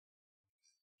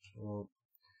 So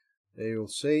there you'll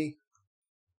see.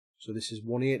 So this is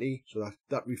 180, so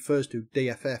that refers to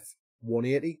DFF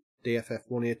 180, DFF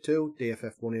 182,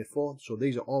 DFF 184. So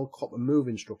these are all copper move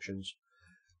instructions.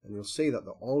 and you'll see that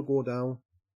they all go down.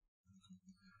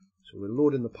 So we're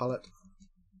loading the palette,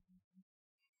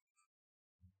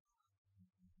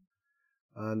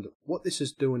 and what this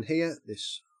is doing here,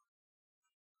 this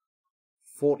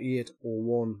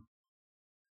 4801,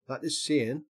 that is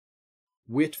saying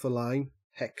wait for line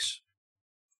hex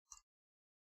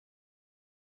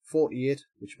 48,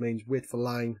 which means wait for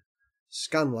line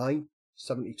scan line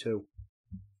 72.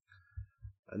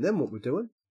 And then what we're doing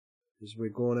is we're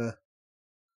going to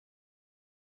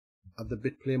add the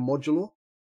Bitplane modulo.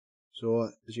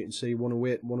 So as you can see,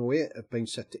 108, 108 have been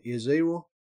set to A0.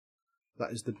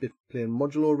 That is the Bitplane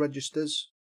modulo registers.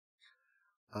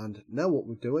 And now what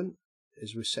we're doing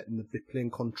is we're setting the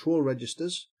Bitplane control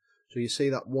registers. So you see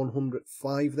that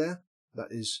 105 there.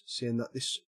 That is saying that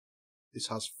this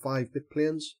has 5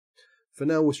 Bitplanes. For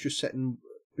now, it's just setting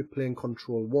Bitplane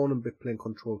control 1 and Bitplane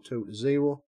control 2 to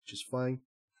 0, which is fine.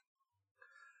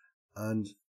 And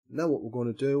now what we're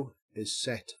going to do is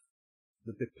set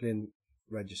the Bitplane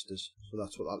registers. So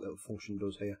that's what that little function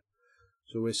does here.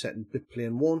 So we're setting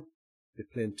Bitplane 1,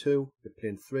 Bitplane 2,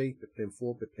 Bitplane 3, Bitplane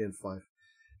 4, Bitplane 5.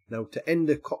 Now to end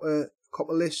the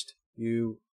copper list,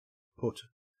 you put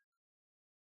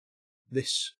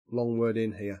this long word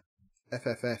in here,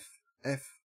 FFFF,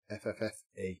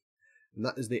 FFFE, and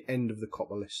that is the end of the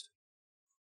copper list.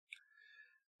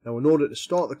 Now in order to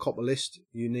start the copper list,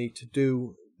 you need to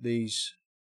do these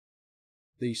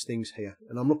things here,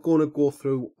 and I'm not going to go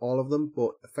through all of them,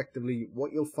 but effectively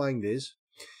what you'll find is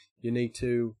you need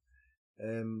to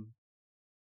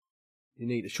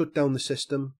shut down the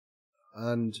system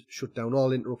and shut down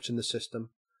all interrupts in the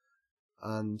system,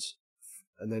 and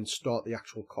then start the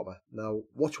actual copper. Now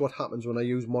watch what happens when I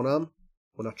use Monam.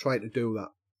 When I try to do that,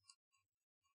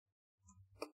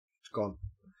 it's gone,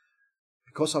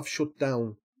 because I've shut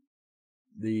down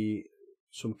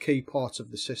some key parts of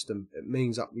the system. It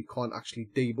means that we can't actually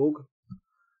debug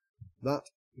that,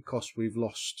 because we've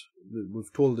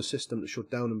told the system to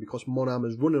shut down, and because Monam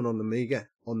is running on the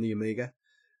Amiga,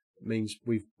 it means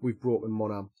we've broken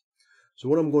Monam. So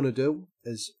what I'm going to do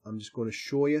is I'm just going to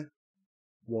show you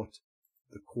what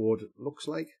the code looks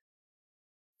like.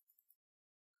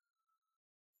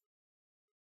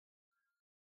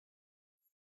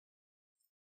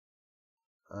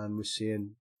 And we're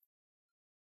saying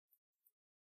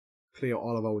clear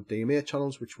all of our DMA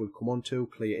channels, which we'll come on to,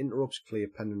 clear interrupts, clear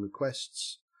pending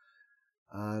requests,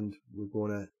 and we're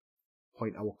going to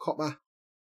point our copper,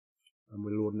 and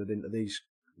we're loading it into these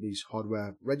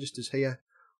hardware registers here.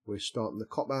 We're starting the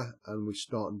copper and we're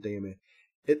starting DMA.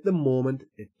 At the moment,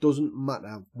 it doesn't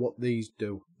matter what these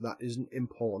do. That isn't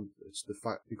important. It's the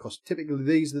fact, because typically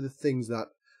these are the things that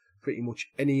pretty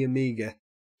much any Amiga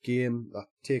game that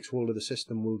takes hold of the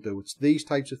system will do. It's these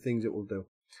types of things it will do.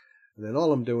 And then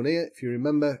all I'm doing here, if you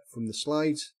remember from the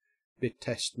slides, bit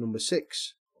test number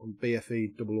 6 on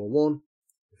BFE 001.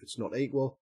 If it's not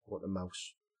equal, go to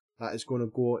mouse. That is going to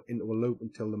go into a loop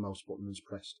until the mouse button is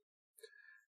pressed.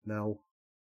 Now,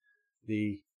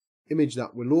 the image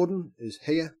that we're loading is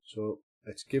here, so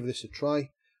let's give this a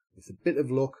try. With a bit of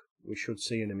luck, we should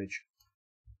see an image.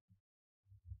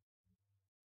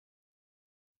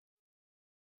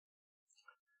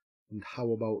 And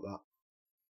how about that?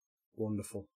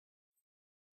 Wonderful.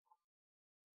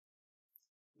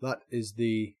 That is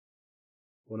that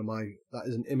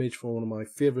is an image from one of my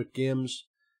favourite games,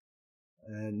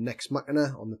 Nex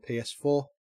Machina on the PS4,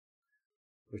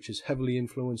 which is heavily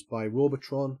influenced by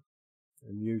Robotron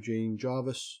and Eugene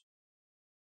Jarvis.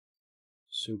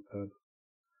 Superb.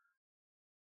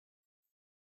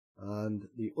 And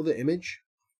the other image,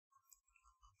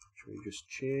 which we just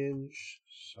change,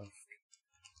 soft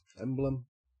emblem.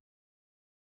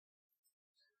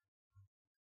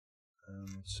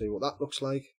 Let's see what that looks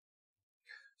like.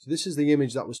 So this is the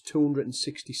image that was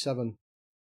 267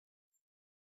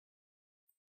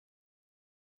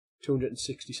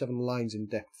 lines in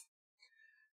depth.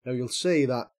 Now you'll see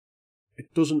that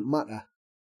it doesn't matter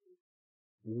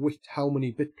how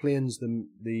many Bitplanes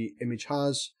the image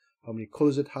has, how many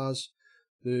colours it has.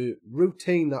 The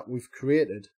routine that we've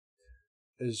created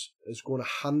is going to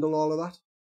handle all of that,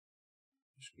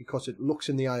 because it looks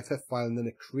in the IFF file and then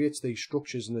it creates these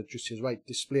structures and it just says, right,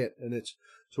 display it. And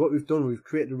so what we've done, we've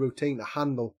created a routine to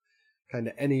handle kind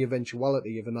of any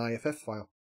eventuality of an IFF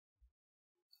file.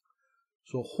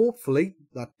 So hopefully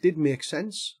that did make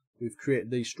sense. We've created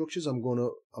these structures.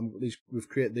 We've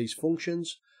created these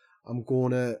functions. I'm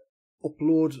going to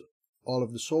upload all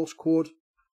of the source code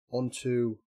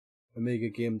onto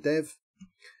AmigaGameDev.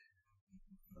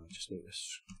 I just need to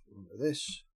go into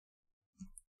this.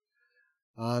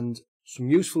 And some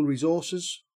useful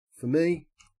resources for me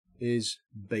is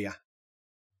beer.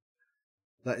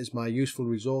 That is my useful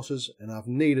resources, and I've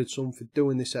needed some for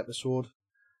doing this episode.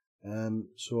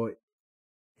 So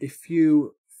if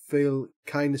you feel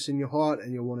kindness in your heart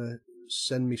and you want to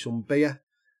send me some beer,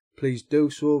 please do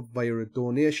so via a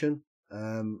donation.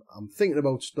 I'm thinking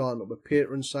about starting up a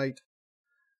Patreon site.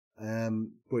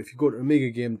 But if you go to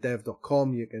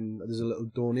AmigaGameDev.com, there's a little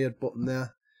donate button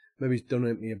there. Maybe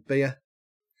donate me a beer.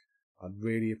 I'd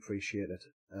really appreciate it.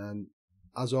 And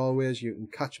as always, you can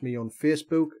catch me on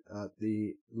Facebook at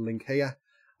the link here,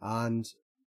 and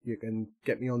you can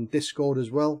get me on Discord as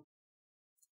well.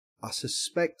 I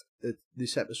suspect that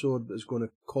this episode is going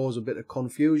to cause a bit of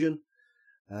confusion,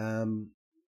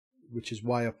 which is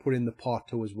why I put in the part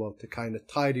 2 as well, to kind of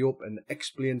tidy up and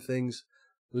explain things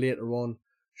later on,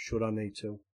 should I need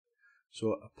to.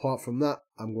 So apart from that,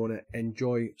 I'm going to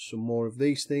enjoy some more of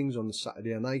these things on the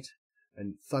Saturday night.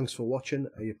 And thanks for watching.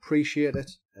 I appreciate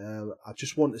it. I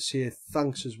just want to say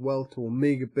thanks as well to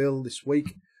Amiga Bill this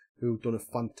week, who've done a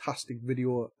fantastic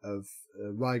video of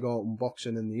Rygar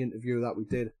unboxing and the interview that we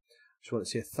did. Just want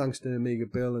to say thanks to Amiga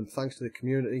Bill and thanks to the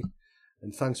community.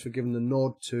 And thanks for giving the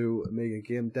nod to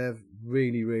AmigaGameDev.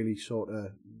 Really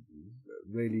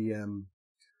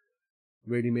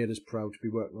made us proud to be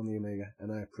working on the Amiga,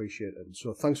 and I appreciate it.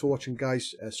 So thanks for watching,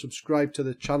 guys. Subscribe to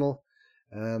the channel,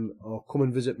 or come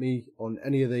and visit me on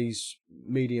any of these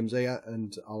mediums here,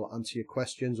 and I'll answer your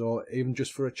questions, or even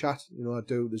just for a chat. You know,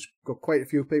 there's got quite a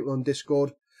few people on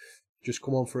Discord. Just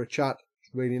come on for a chat.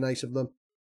 It's really nice of them.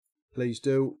 Please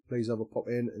do. Please have a pop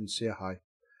in and say hi.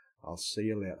 I'll see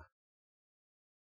you later.